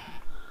something?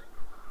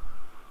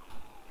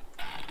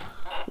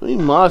 We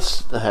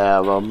must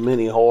have a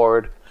mini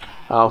horde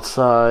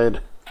outside.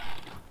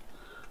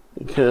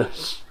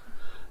 Because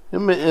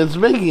it's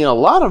making a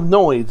lot of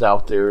noise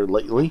out there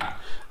lately.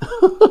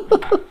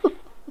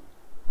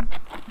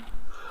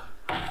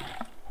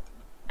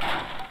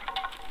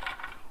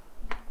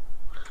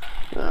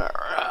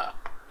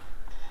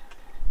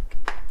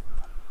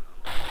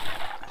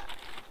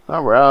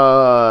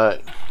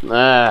 Alright.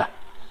 Nah.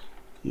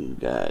 You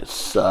guys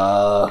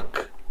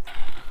suck.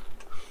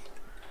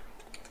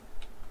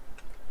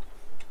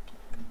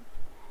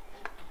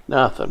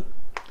 Nothing.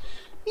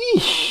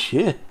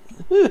 Eesh.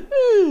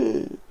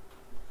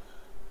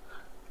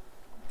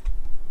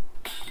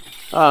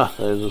 Ah,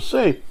 there's a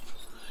safe.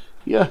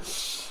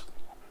 Yes.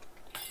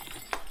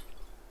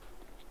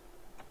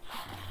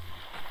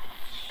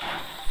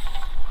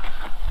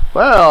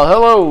 Well,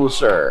 hello,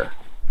 sir.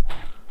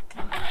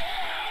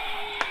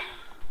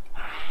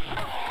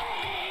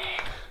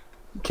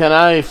 Can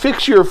I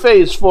fix your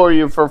face for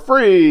you for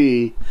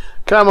free?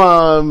 Come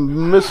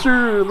on,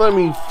 mister, let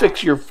me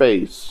fix your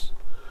face.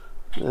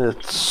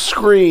 It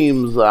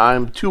screams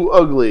I'm too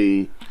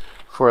ugly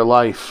for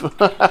life.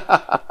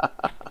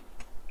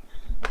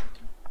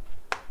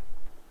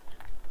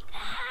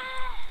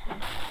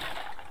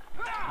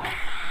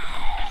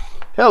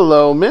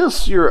 Hello,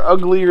 miss. You're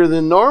uglier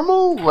than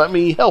normal. Let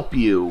me help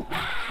you.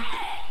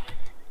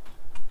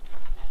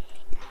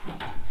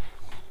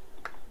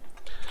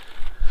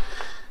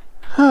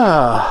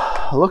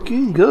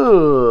 Looking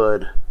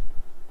good.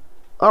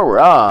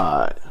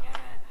 Alright.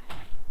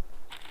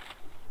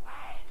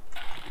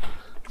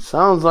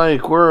 Sounds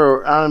like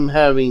I'm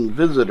having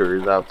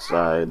visitors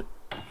outside.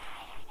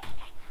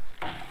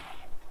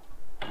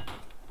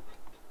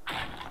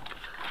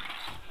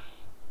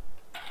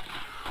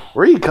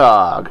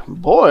 Recog.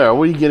 Boy, are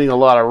we getting a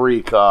lot of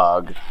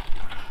recog.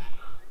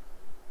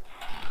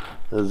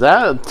 Is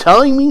that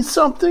telling me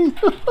something?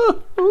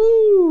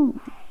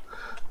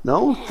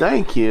 No,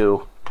 thank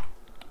you.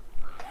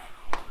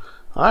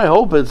 I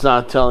hope it's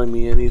not telling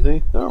me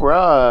anything.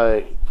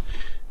 Alright.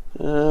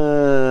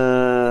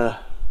 Okay,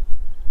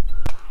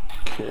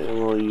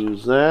 we'll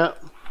use that.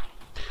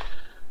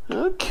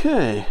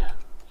 Okay.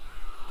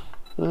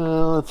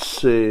 Let's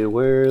see.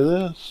 Wear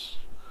this.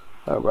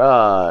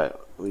 Alright.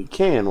 We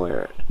can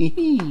wear it.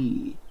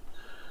 Hee.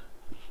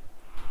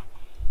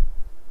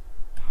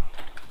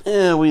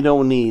 And we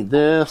don't need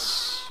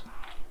this.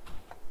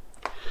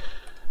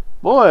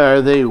 Boy,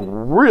 are they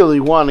really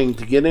wanting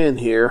to get in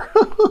here.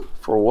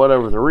 For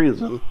whatever the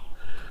reason.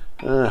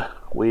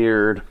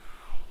 Weird.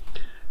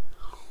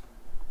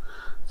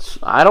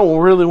 I don't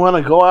really want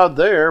to go out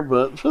there,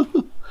 but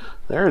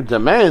they're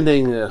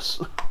demanding this.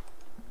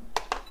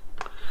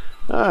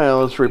 Alright,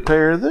 let's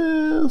repair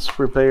this,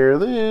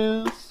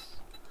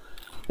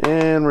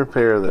 and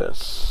repair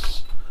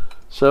this.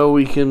 So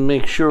we can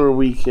make sure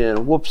we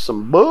can whoop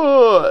some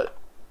butt.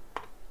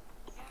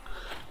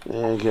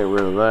 And get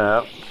rid of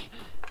that.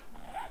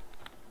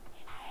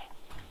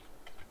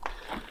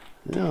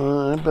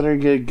 I better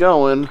get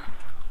going.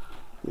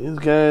 These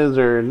guys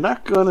are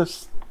not going to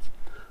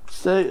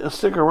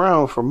stick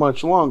around for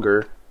much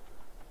longer.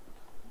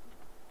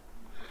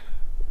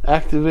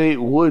 Activate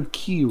wood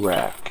key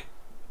rack.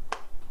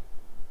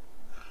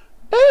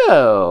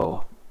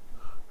 Oh,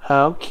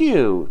 how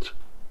cute.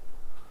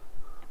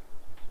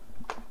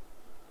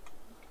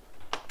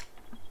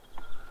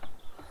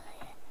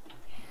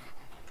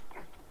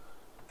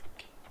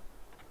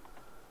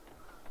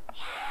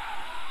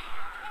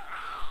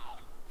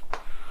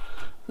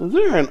 Is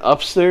there an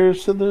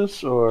upstairs to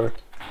this, or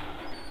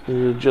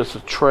is it just a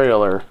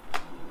trailer?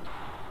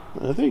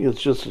 I think it's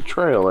just a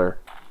trailer.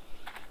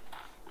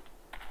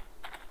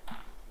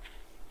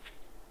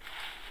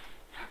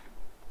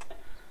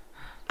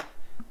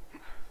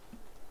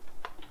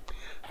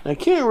 I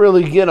can't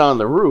really get on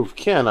the roof,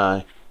 can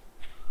I?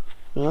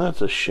 Well,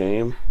 that's a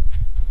shame.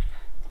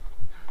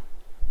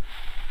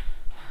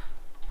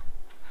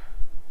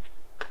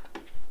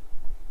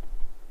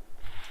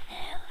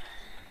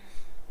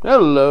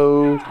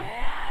 Hello.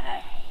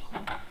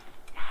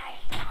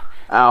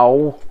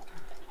 Ow.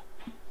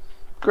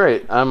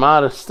 Great, I'm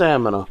out of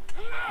stamina.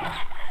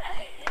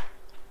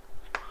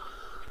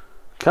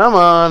 Come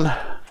on.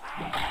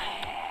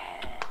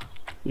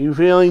 You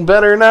feeling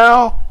better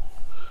now?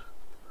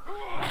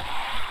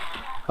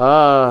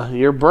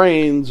 Your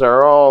brains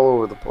are all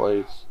over the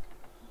place.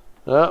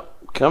 Oh,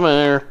 come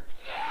here.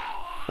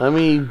 Let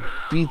me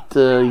beat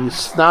the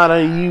snot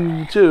out of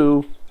you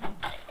too.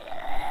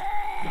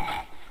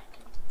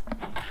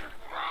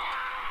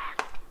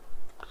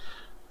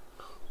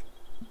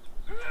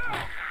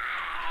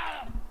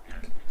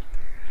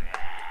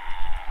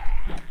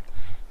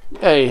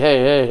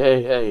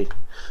 Hey.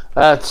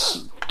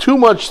 That's too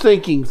much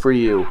thinking for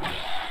you.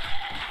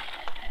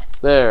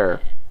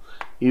 There.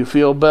 You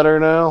feel better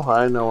now?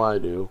 I know I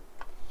do.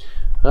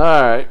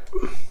 Alright.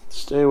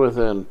 Stay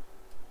within.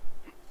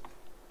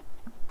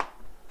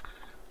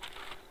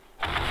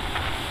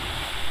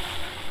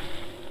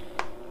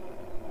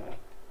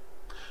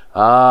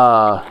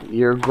 Ah,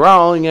 you're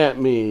growling at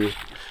me.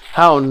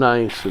 How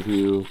nice of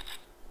you.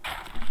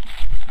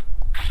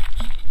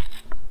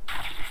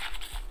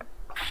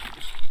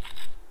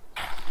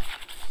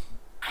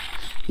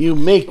 You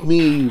make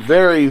me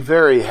very,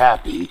 very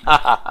happy.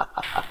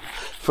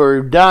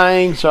 For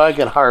dying so I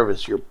can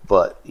harvest your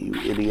butt, you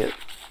idiot.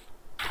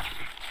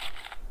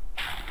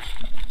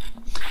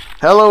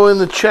 Hello in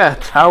the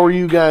chat. How are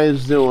you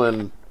guys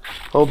doing?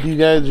 Hope you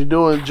guys are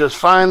doing just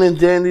fine and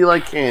dandy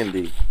like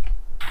candy.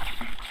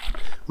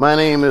 My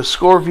name is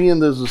Scorpion.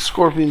 This is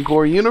Scorpion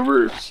Core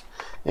Universe.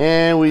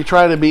 And we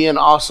try to be an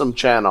awesome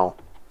channel.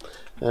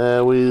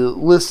 We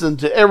listen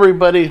to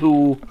everybody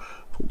who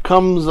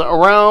comes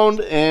around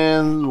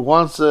and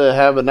wants to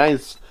have a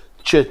nice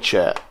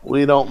chit-chat.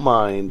 We don't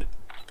mind.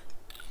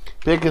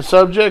 Pick a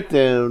subject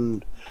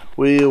and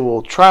we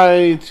will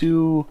try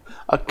to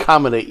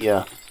accommodate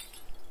you.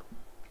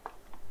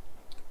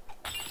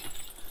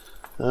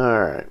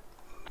 Alright.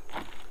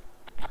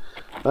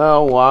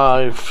 Well,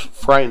 I've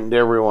frightened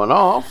everyone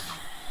off.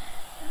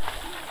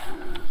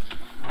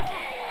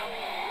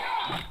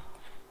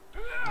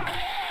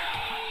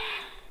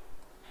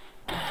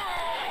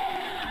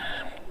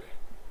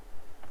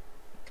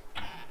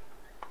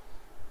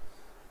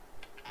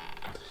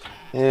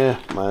 Yeah,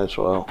 might as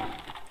well.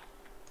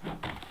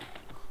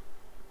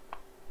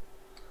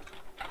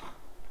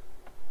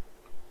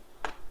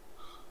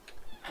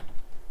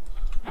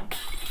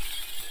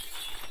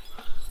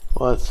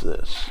 What's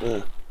this?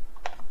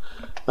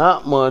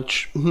 Not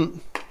much.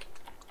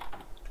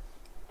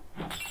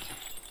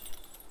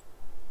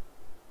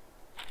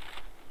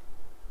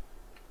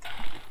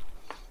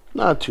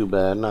 Not too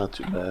bad, not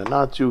too bad.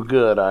 Not too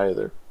good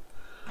either.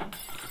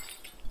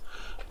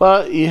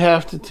 But you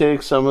have to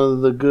take some of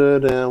the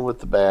good and with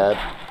the bad.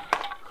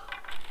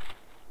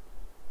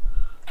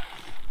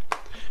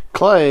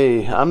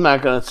 Clay, I'm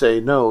not going to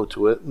say no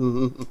to it.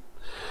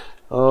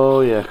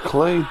 Oh yeah,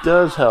 clay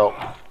does help.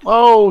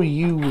 Oh,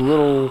 you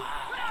little...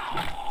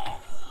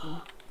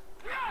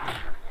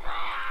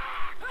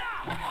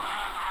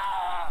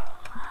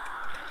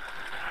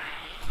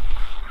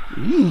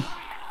 Eee.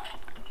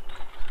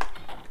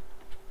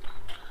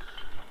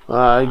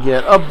 I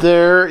get up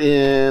there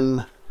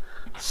in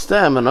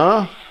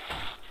stamina.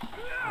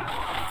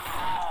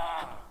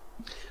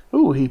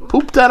 Ooh, he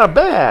pooped out a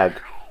bag.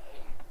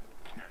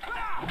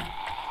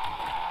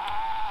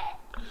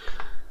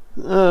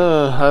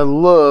 I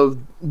love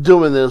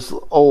doing this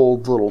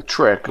old little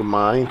trick of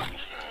mine.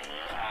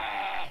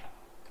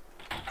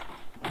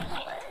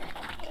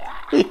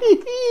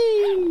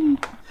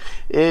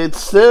 It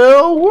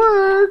still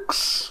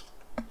works.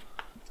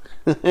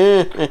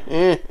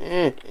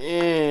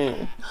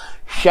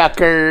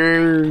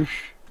 Shuckers.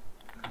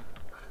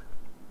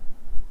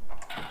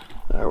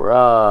 All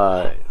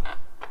right.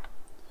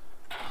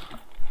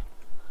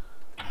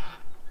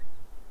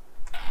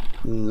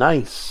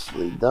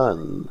 Nicely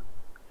done.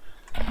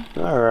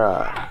 All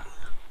right.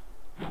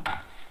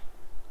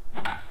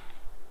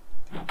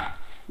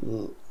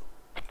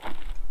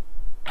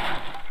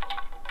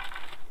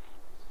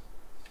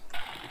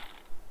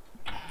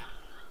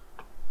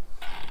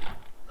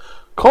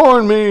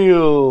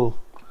 Cornmeal.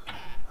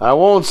 I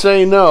won't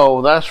say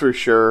no, that's for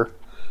sure.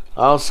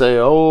 I'll say,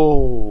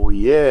 oh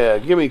yeah,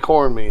 give me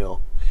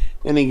cornmeal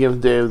any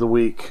given day of the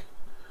week.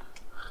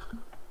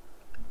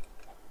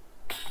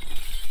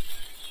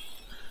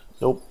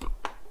 Nope.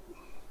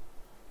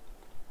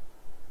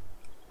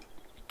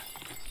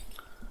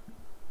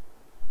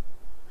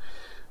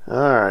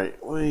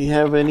 Alright, we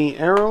have any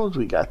arrows?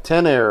 We got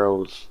 10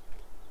 arrows.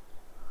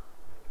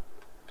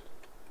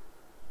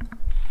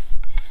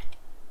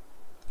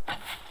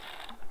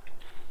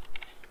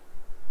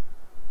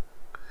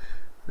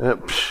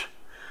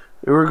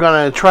 We're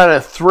gonna try to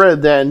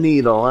thread that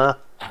needle, huh?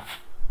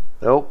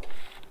 Nope.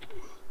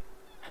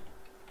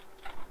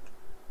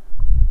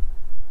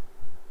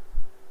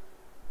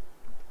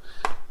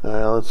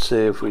 Alright, let's see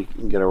if we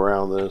can get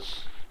around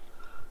this.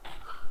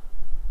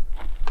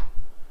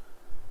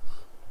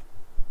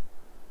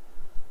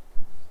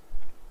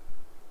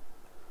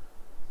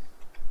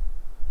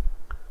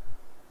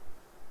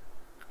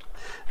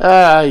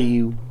 Ah,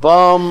 you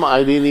bum.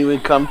 I didn't even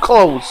come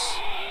close.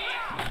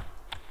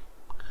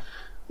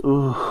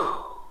 Ooh.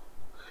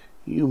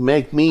 You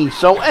make me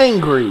so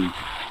angry.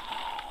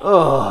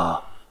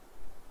 Ugh.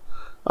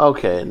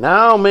 Okay,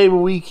 now maybe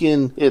we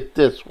can hit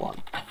this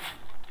one.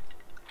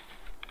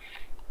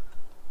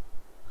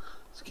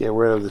 Let's get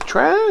rid of the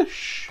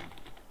trash.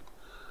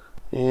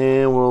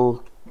 And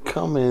we'll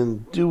come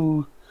and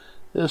do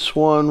this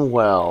one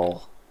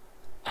well.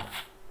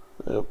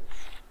 Yep.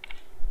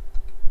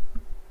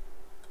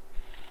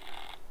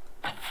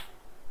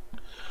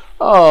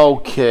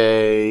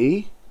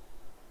 Okay.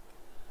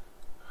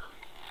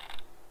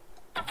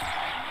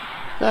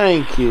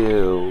 Thank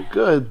you.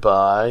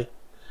 Goodbye.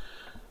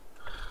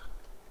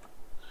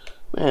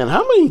 Man,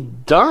 how many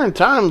darn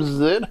times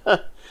did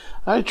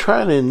I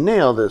try to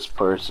nail this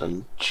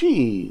person?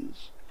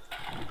 Jeez.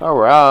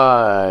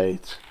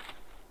 Alright.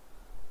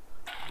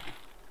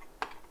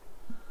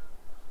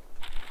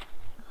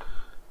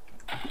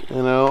 You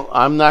know,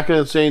 I'm not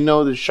going to say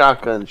no to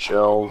shotgun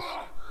shells.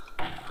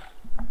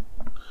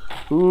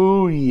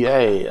 Ooh,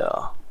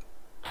 yeah.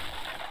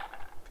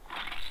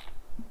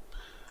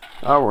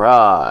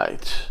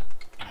 Alright.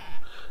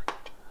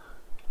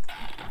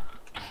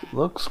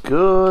 Looks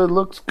good.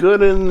 Looks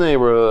good in the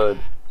neighborhood.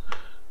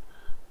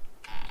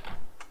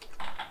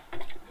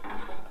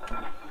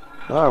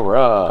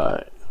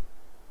 Alright.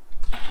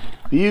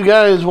 If you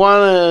guys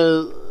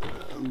want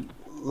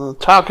to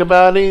talk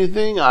about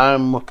anything,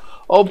 I'm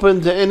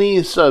open to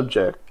any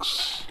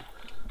subjects.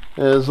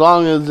 As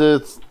long as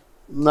it's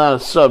not a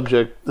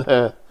subject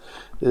that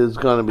is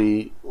going to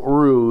be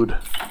rude.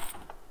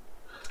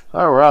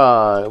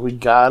 Alright, we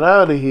got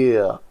out of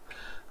here.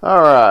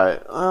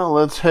 Alright, well,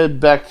 let's head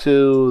back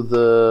to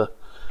the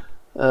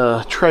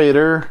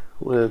trader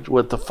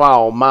with the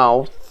foul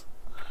mouth.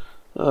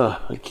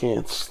 I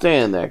can't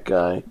stand that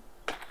guy.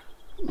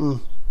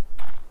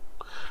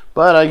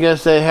 But I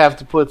guess they have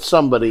to put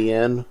somebody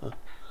in.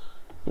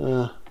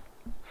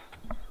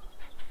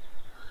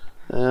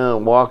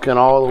 Walking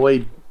all the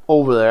way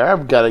over there.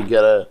 I've got to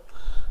get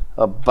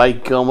a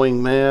bike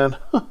going, man.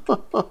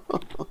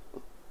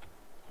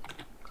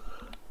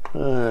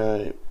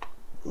 Alright.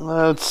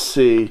 Let's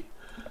see.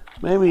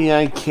 Maybe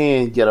I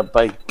can get a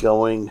bike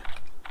going.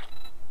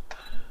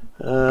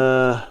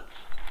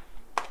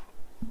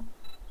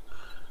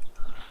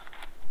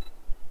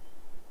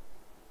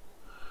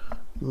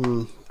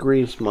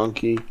 Grease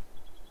monkey.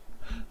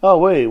 Oh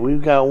wait,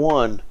 we've got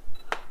one.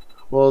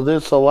 Will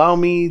this allow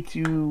me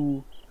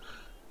to...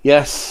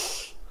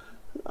 Yes.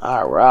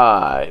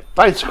 Alright.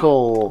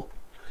 Bicycle.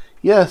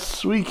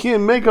 Yes, we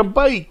can make a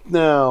bike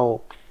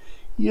now.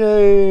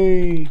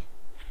 Yay.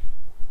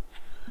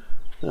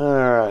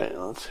 Alright,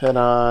 let's head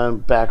on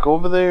back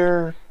over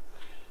there.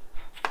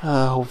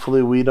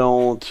 Hopefully we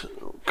don't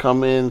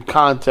come in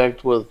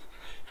contact with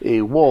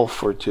a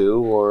wolf or two,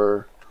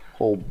 or a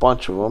whole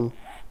bunch of them.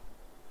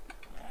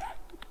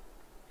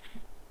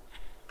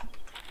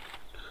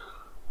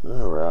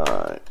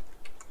 Alright.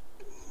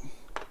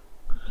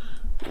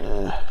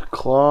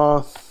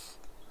 Cloth.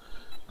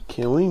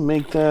 Can we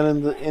make that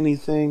into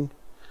anything?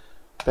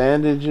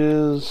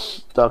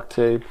 Bandages, duct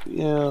tape.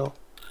 Yeah.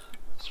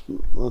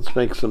 Let's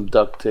make some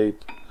duct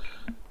tape.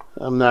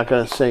 I'm not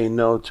going to say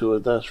no to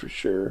it, that's for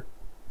sure.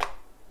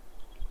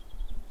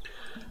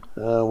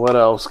 What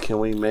else can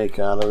we make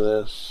out of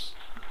this?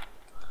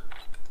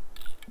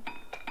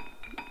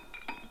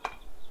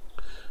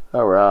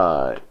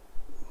 Alright.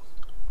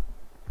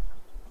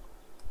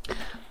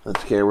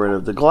 Let's get rid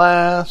of the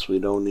glass. We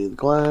don't need the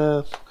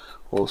glass.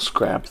 We'll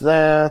scrap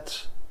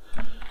that.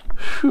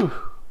 Whew.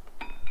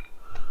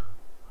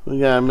 We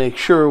gotta make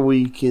sure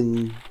we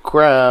can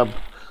grab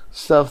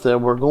stuff that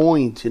we're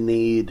going to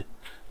need.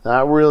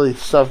 Not really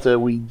stuff that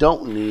we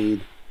don't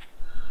need.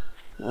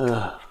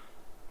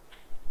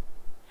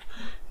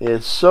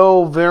 It's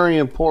so very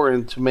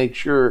important to make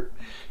sure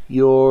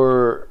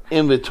your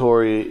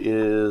inventory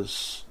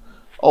is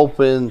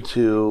open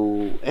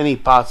to any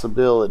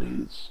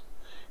possibilities.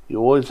 You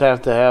always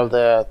have to have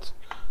that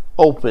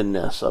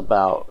openness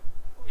about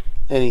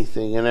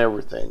anything and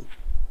everything.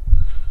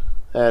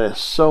 That is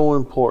so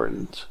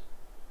important.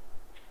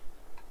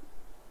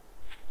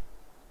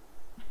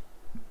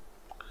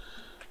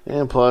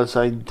 And plus,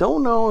 I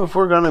don't know if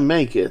we're going to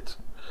make it.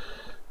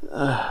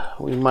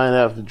 We might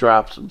have to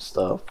drop some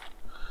stuff.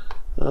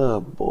 Oh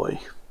boy.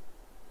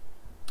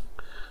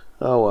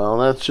 Oh well,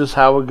 that's just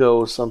how it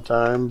goes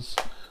sometimes.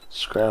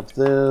 Scrap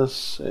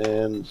this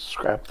and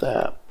scrap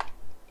that.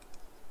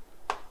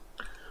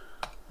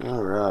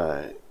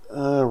 Alright.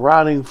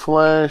 Rotting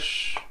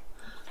flesh.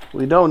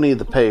 We don't need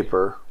the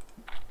paper.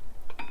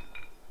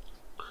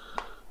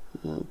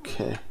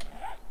 Okay.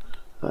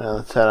 Well,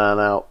 let's head on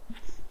out.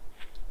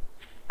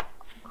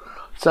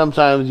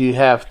 Sometimes you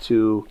have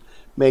to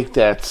make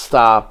that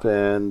stop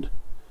and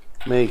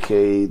make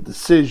a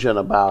decision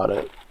about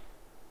it.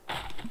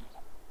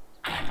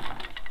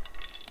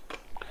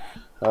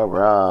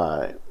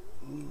 Alright.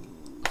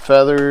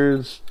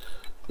 Feathers.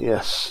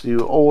 Yes, you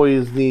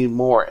always need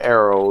more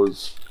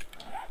arrows,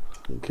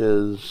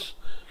 because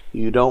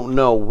you don't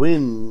know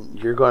when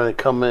you're going to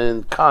come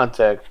in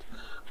contact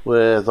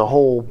with a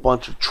whole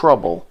bunch of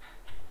trouble.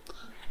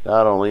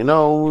 God only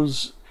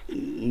knows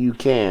you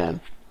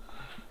can.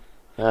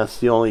 That's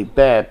the only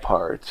bad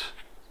part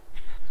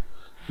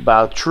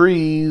about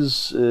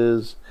trees,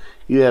 is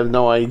you have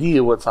no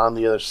idea what's on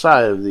the other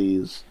side of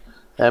these.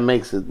 That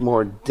makes it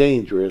more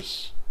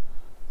dangerous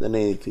than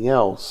anything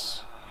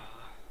else.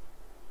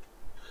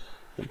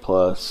 And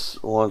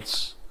plus,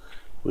 once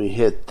we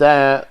hit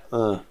that,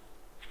 alright.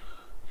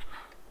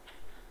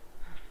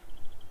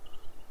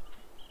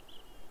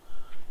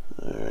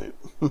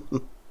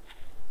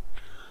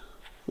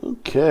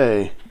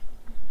 Okay.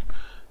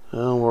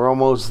 Well, we're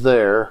almost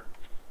there.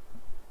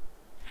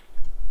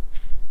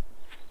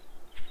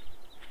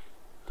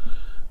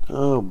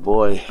 Oh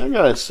boy, I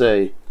gotta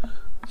say,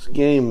 this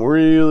game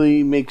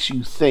really makes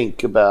you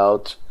think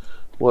about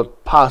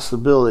what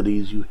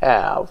possibilities you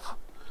have.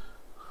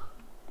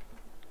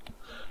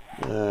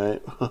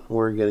 Alright,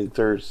 we're getting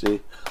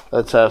thirsty.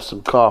 Let's have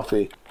some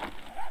coffee.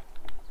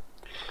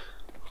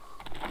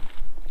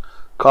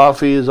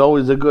 Coffee is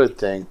always a good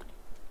thing.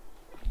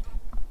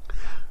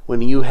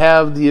 When you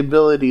have the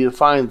ability to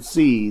find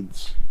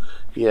seeds,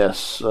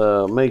 yes,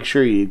 make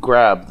sure you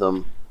grab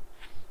them.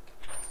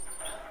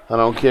 I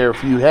don't care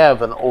if you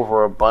have an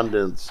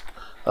overabundance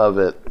of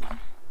it.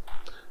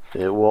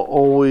 It will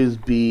always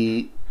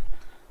be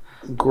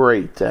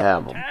great to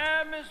have them.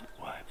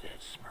 Wipe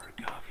that smirk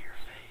off your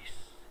face.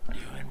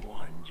 Doing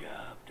one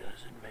job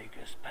doesn't make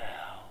us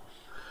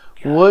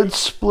pals. Wood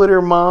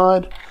splitter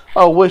mod?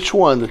 Oh, which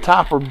one? The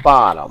top or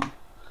bottom?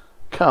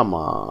 Come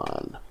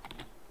on.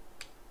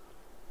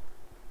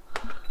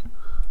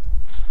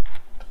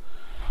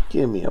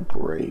 Give me a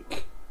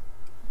break.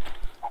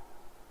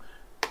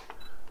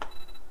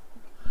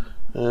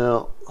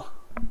 Well,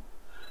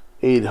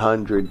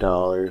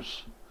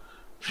 $800.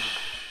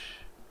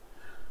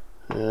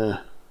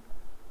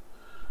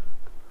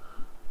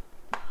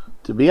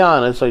 To be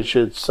honest, I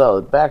should sell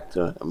it back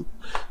to him.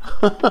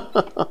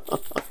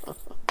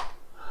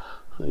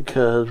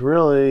 Because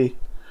really,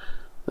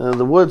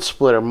 the wood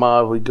splitter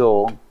mod would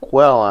go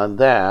well on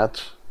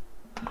that.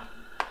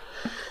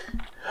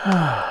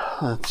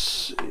 Let's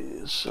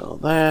see, so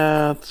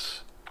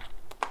that.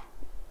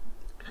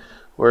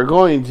 We're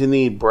going to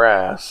need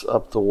brass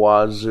up the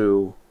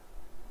wazoo.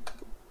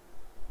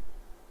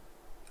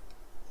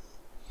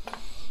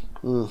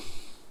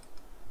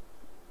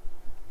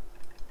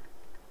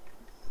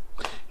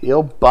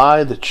 You'll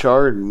buy the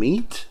charred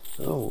meat?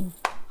 Oh,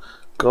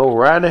 go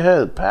right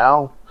ahead,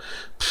 pal.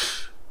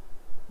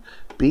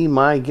 Be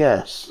my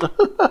guest.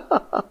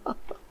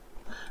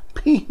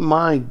 Be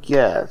my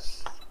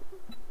guest.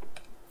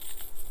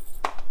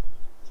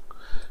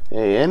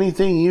 Hey,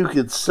 anything you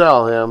could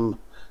sell him,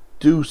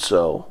 do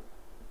so.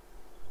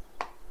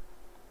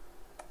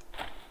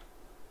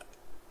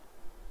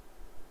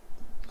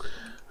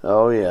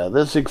 Oh yeah,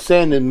 this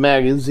extended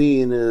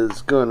magazine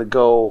is going to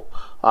go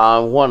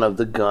on one of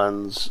the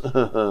guns.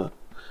 I'm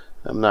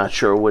not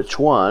sure which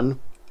one.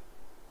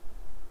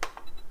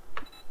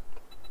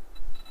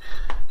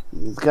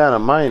 He's got a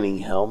mining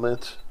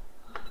helmet.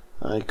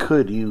 I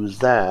could use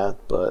that,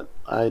 but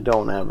I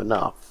don't have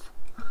enough.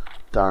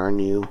 Darn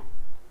you.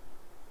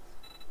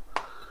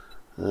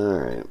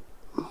 Alright.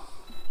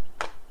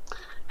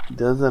 He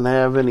doesn't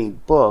have any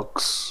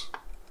books.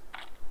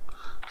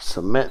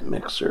 Cement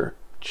mixer.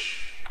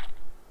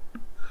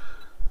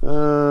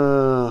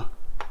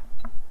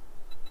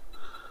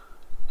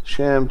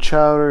 Sham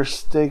chowder,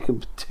 steak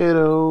and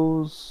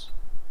potatoes.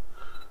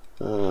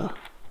 No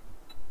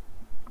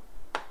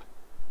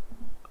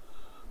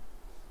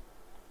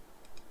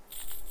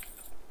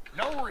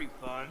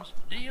refunds.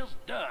 Deal's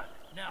done.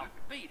 Now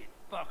beat it,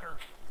 fucker.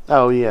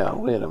 Oh yeah,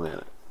 wait a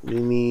minute. We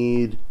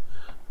need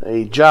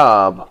a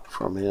job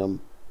from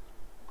him.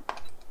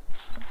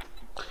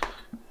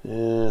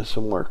 Yeah,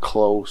 somewhere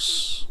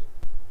close.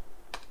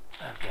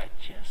 I've got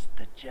just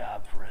the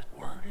job for a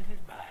word of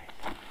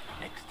advice.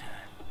 Next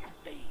time, you're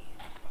bathed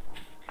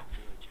before you can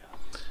do a job.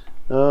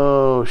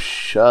 Oh,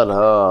 shut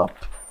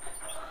up.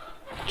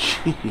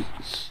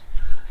 Jeez.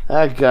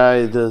 That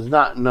guy does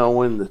not know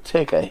when to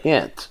take a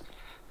hint.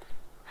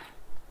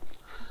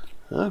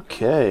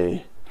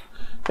 Okay.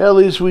 At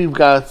least we've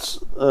got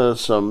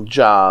some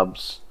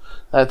jobs.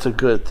 That's a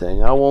good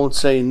thing. I won't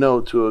say no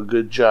to a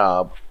good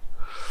job.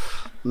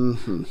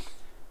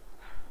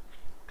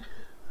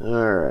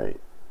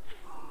 Alright.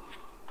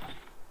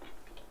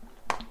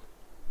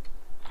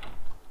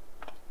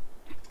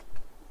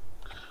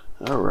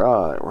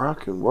 Alright.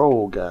 Rock and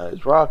roll,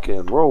 guys. Rock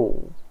and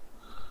roll.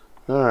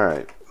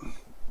 Alright.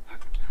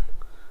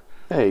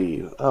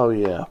 Hey. Oh,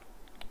 yeah.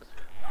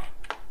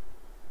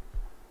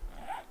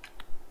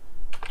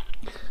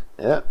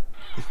 Yep.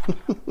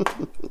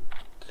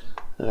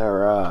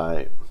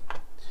 Alright.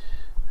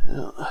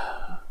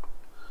 Well,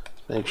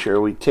 make sure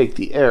we take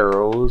the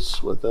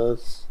arrows with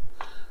us,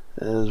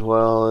 as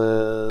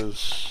well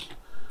as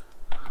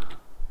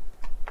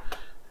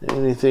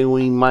anything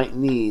we might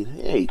need.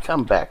 Hey,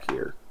 come back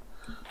here.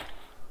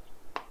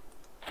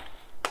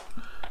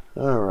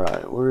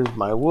 Alright, where's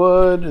my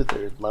wood?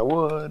 There's my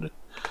wood.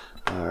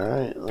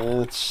 Alright,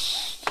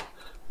 let's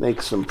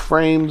make some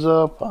frames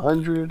up.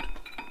 100.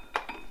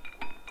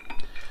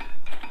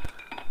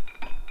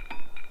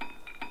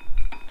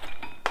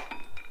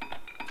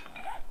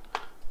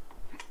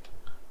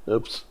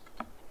 Oops.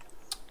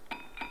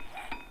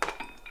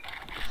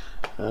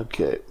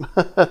 Okay.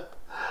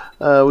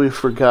 We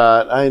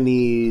forgot. I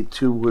need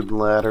 2 wooden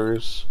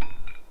ladders.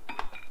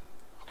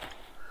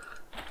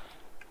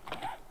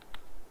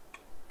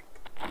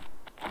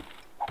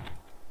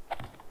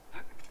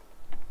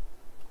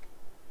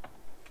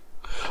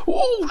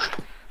 Ooh.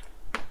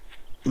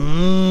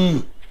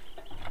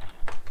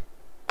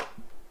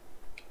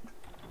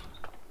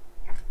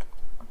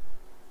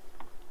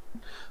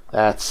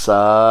 That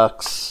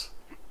sucks.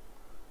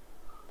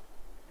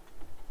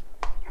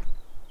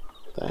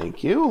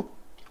 Thank you.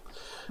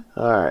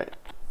 Alright.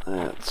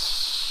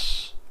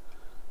 That's...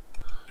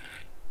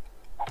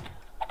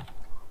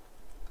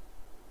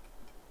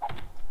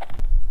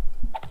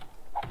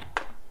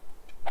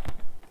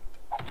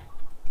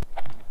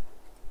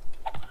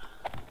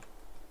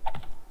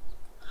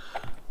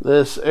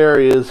 This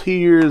area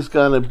here is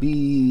gonna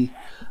be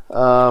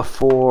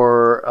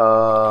for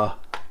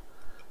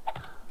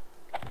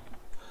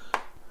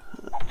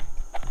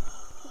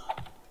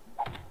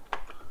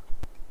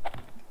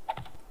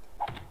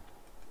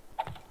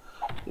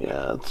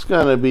yeah, it's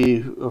gonna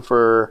be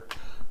for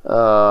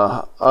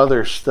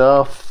other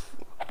stuff.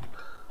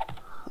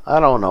 I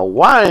don't know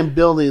why I'm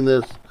building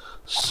this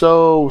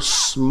so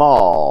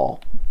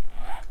small.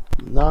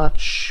 Not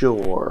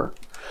sure.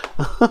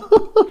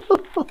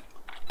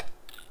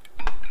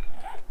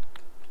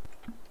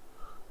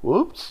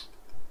 Whoops.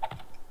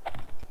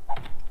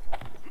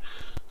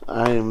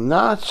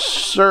 not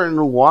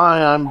certain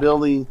why I'm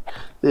building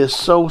this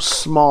so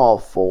small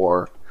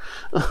for.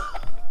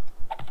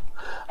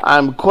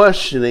 I'm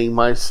questioning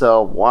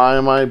myself. Why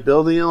am I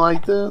building it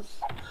like this?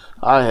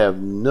 I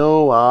have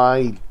no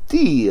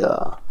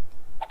idea.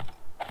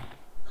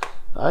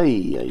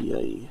 Ay, ay,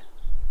 ay.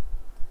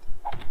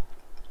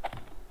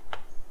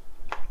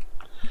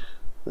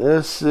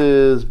 This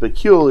is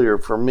peculiar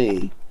for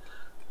me.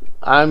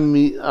 I'm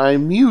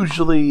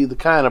usually the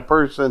kind of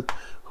person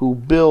who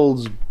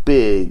builds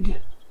big.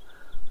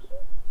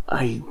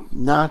 I'm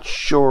not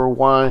sure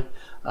why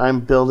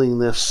I'm building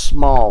this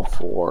small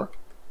for.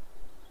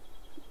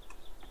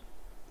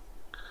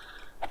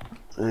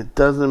 It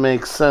doesn't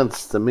make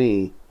sense to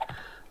me.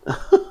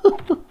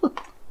 If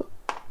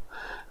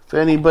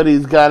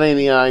anybody's got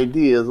any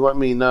ideas, let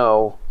me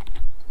know.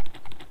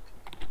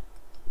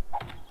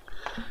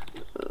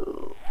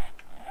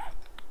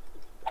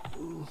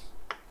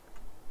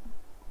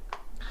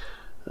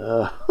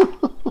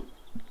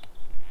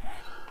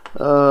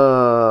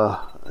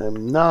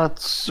 I'm not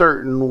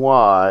certain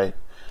why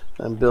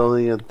I'm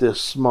building it this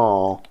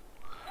small.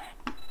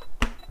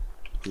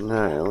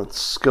 Alright,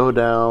 let's go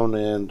down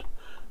and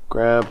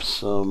grab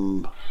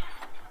some...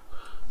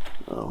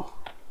 Oh.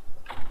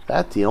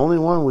 That the only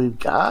one we've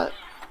got?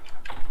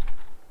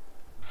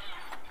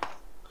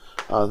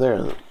 Oh,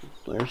 there's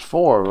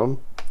 4 of them.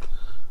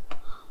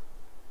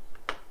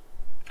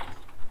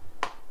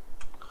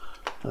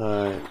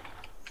 Alright.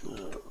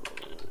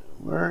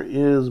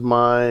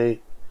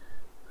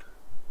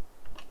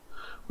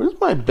 Where's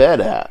my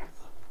bed at?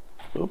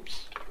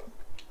 Oops.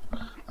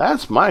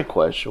 That's my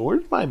question.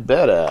 Where's my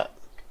bed at?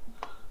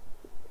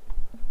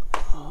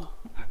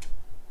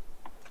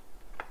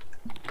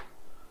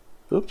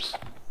 Oops.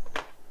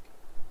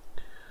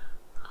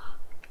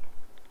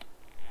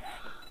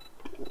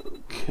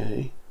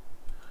 Okay.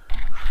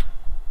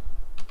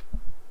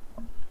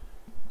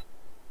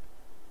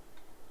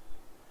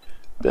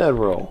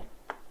 Bedroll.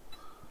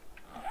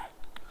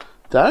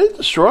 Did I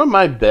destroy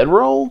my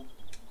bedroll?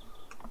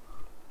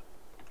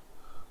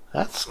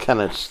 That's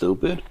kind of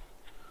stupid.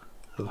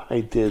 If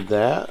I did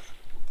that.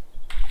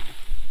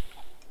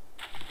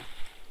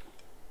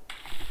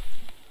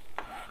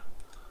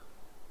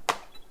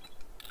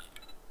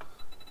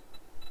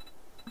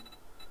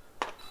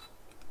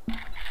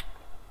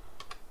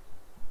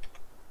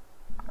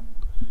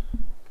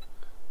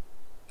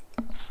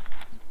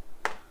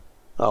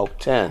 Oh,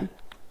 10.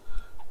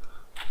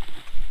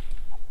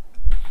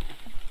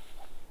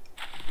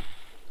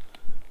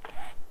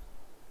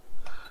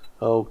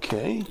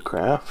 Okay,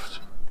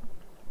 craft.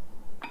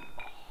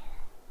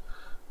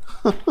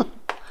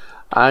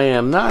 I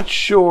am not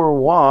sure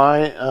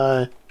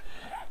why.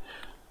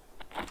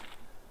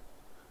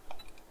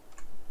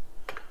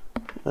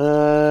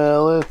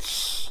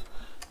 Let's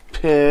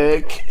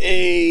pick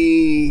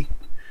a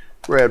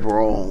red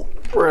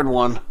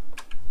one.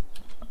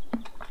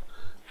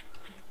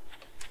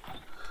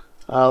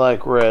 I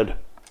like red.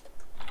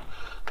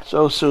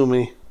 So sue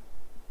me.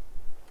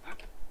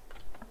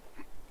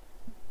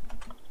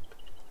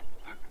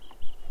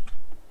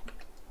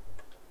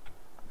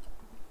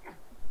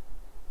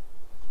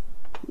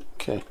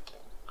 Okay.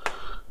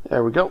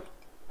 There we go.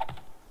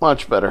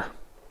 Much better.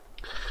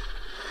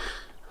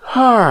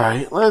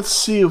 Alright, let's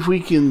see if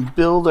we can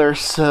build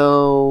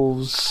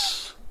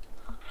ourselves...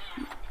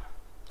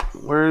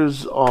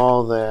 Where's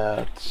all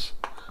that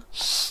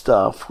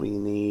stuff we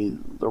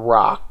need? The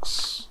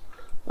rocks.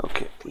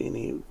 Okay,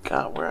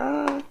 got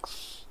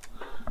rocks.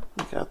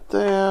 We got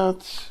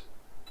that.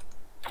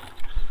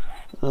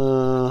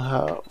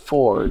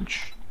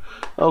 Forge.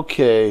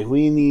 Okay,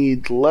 we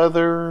need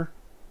leather,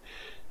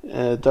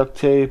 duct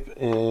tape,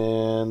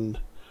 and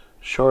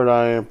short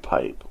iron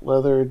pipe.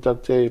 Leather,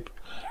 duct tape,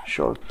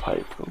 short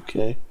pipe.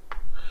 Okay.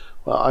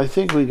 Well, I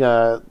think we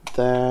got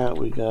that.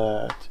 We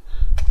got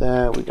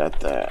that. We got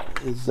that.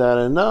 Is that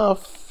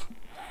enough?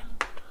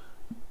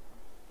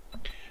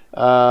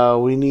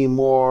 We need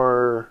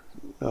more.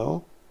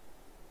 No.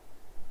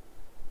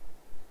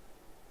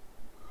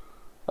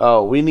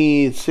 Oh, we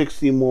need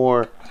 60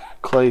 more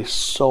clay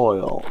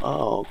soil.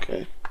 Oh,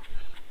 okay.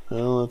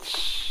 Well,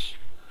 let's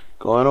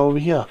go on over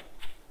here.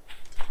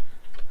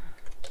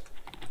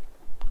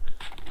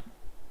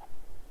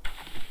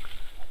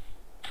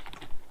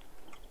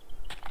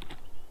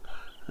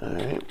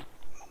 Alright.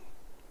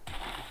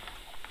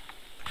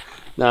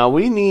 Now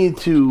we need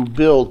to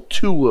build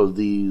 2 of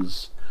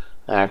these,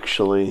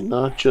 actually,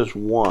 not just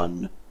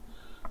 1.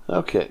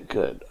 Okay,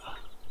 good.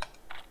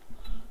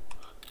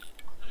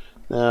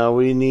 Now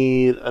we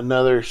need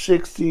another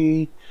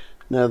 60,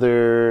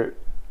 another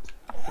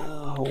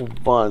whole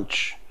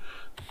bunch.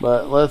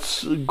 But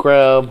let's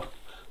grab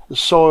the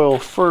soil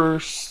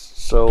first,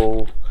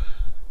 so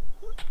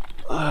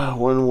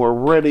when we're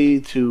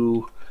ready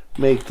to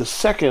make the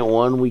second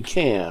one, we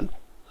can.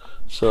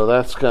 So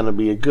that's going to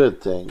be a good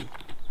thing.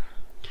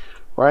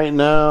 Right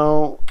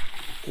now,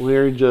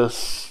 we're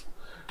just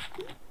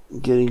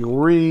getting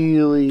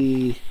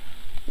really...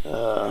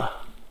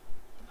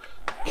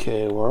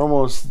 okay, we're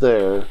almost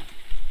there.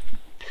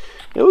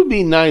 It would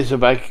be nice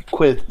if I could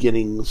quit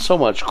getting so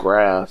much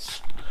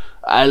grass.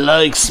 I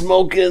like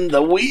smoking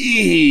the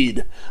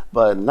weed,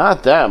 but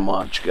not that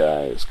much,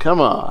 guys. Come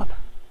on.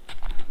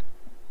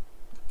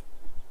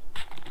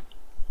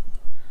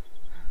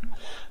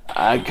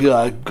 I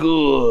got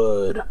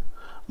good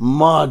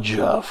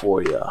maja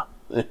for you.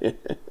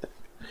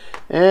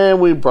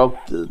 And we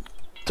broke the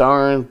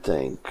darn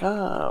thing.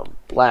 God,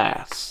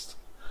 blast.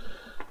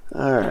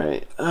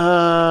 Alright.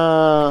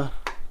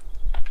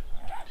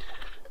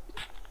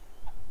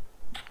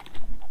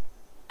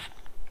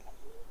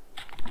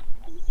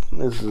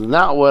 This is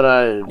not what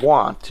I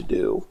want to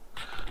do.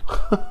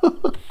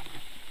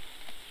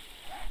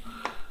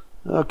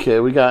 Okay,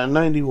 we got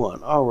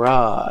 91.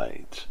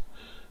 Alright.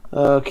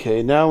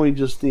 Okay, now we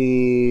just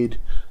need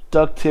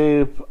duct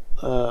tape,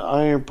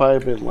 iron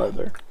pipe, and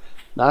leather.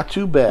 Not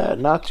too bad,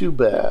 not too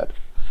bad.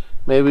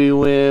 Maybe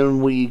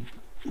when we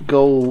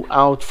go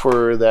out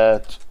for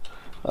that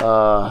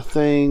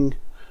thing,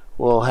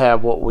 we'll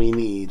have what we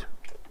need.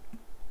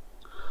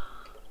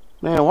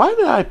 Man, why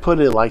did I put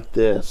it like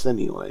this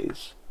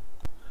anyways?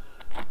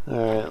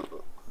 Alright,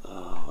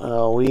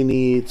 well, we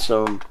need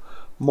some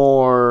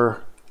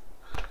more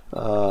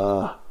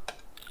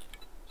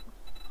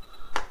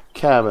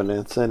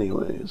cabinets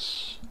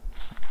anyways.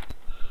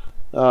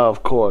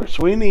 Of course,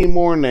 we need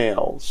more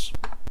nails.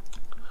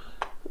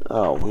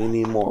 Oh, we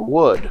need more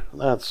wood.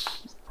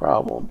 That's the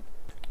problem.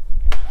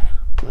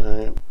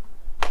 Alright,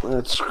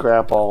 let's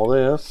scrap all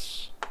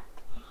this.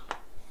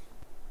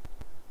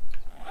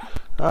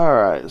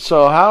 Alright,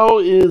 so how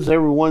is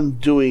everyone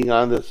doing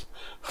on this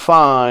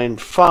fine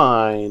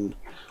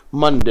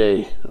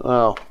Monday?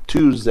 Well,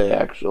 Tuesday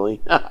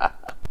actually.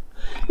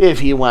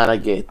 If you want to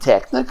get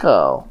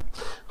technical.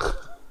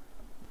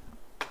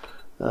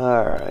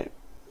 Alright,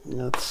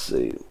 let's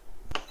see.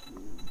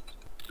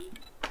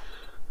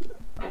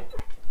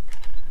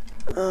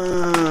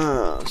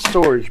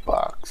 Storage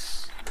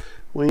box.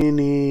 We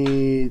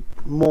need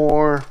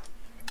more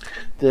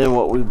than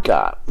what we've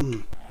got.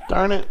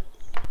 Darn it.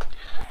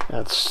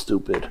 That's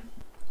stupid.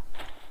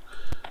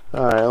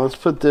 Alright, let's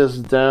put this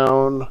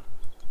down.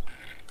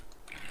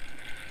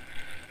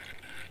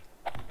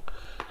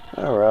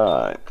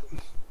 Alright.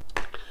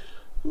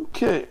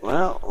 Okay,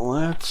 well,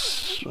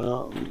 let's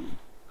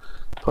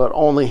put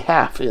only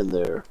half in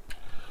there.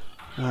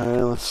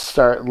 Alright, let's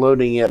start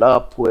loading it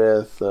up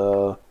with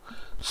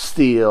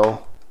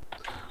steel.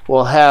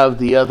 We'll have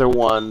the other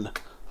one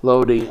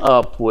loading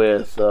up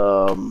with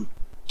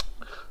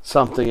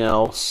something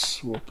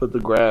else. We'll put the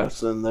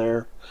grass in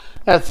there.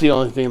 That's the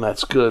only thing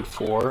that's good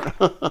for.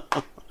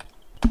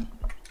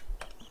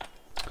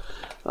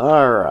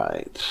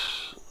 Alright.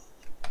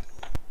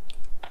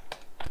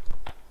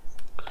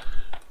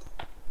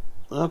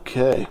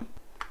 Okay.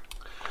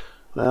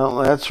 Well,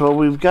 that's what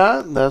we've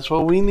got. That's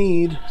what we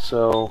need.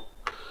 So,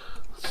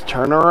 let's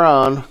turn her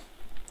on.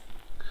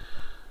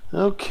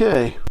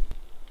 Okay.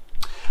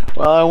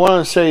 Well, I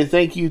want to say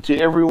thank you to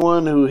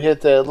everyone who hit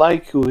that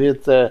like, who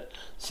hit that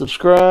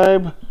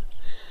subscribe.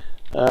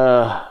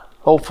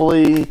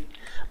 Hopefully,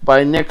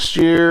 by next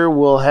year,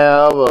 we'll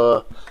have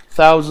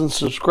 1,000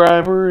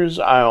 subscribers.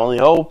 I only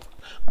hope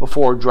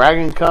before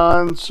Dragon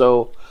Con,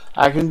 so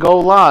I can go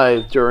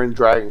live during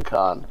Dragon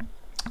Con.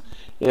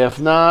 If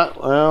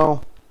not,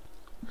 well,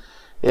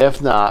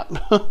 if not.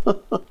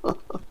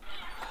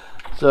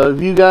 So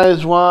if you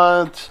guys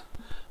want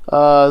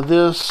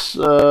this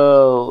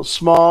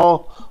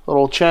small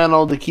little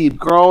channel to keep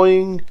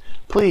growing,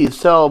 please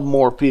tell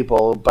more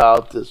people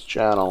about this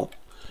channel.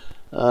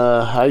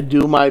 I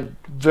do my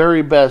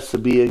very best to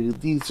be a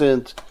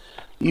decent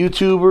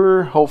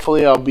YouTuber.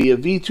 Hopefully I'll be a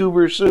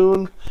VTuber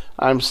soon.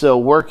 I'm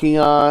still working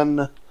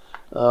on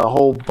a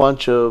whole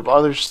bunch of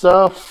other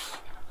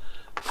stuff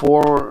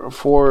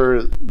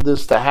for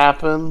this to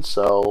happen,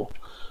 so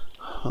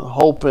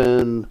hope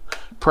and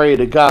pray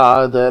to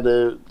God that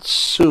it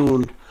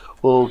soon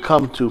will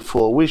come to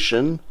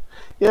fruition.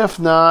 If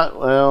not,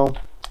 well,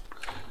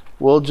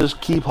 we'll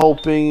just keep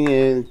hoping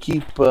and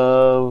keep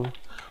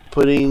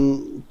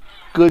putting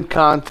good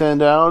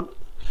content out.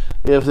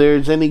 If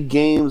there's any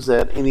games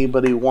that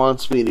anybody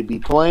wants me to be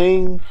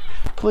playing,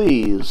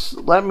 please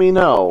let me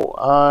know.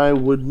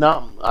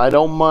 I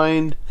don't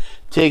mind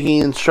taking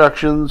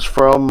instructions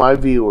from my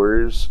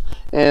viewers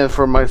and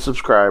from my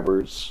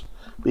subscribers,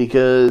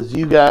 because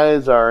you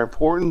guys are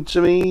important to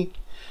me,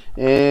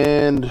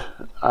 and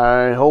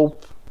I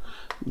hope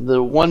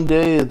that one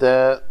day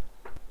that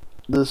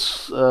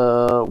this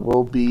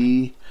will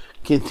be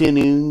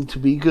continuing to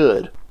be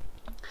good.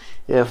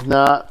 If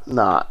not,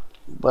 not.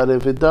 But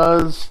if it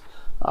does,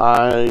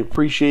 I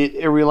appreciate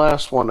every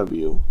last one of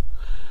you.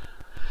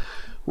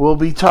 We'll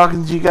be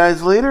talking to you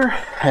guys later.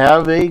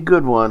 Have a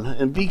good one,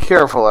 and be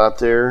careful out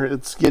there.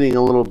 It's getting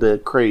a little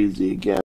bit crazy again.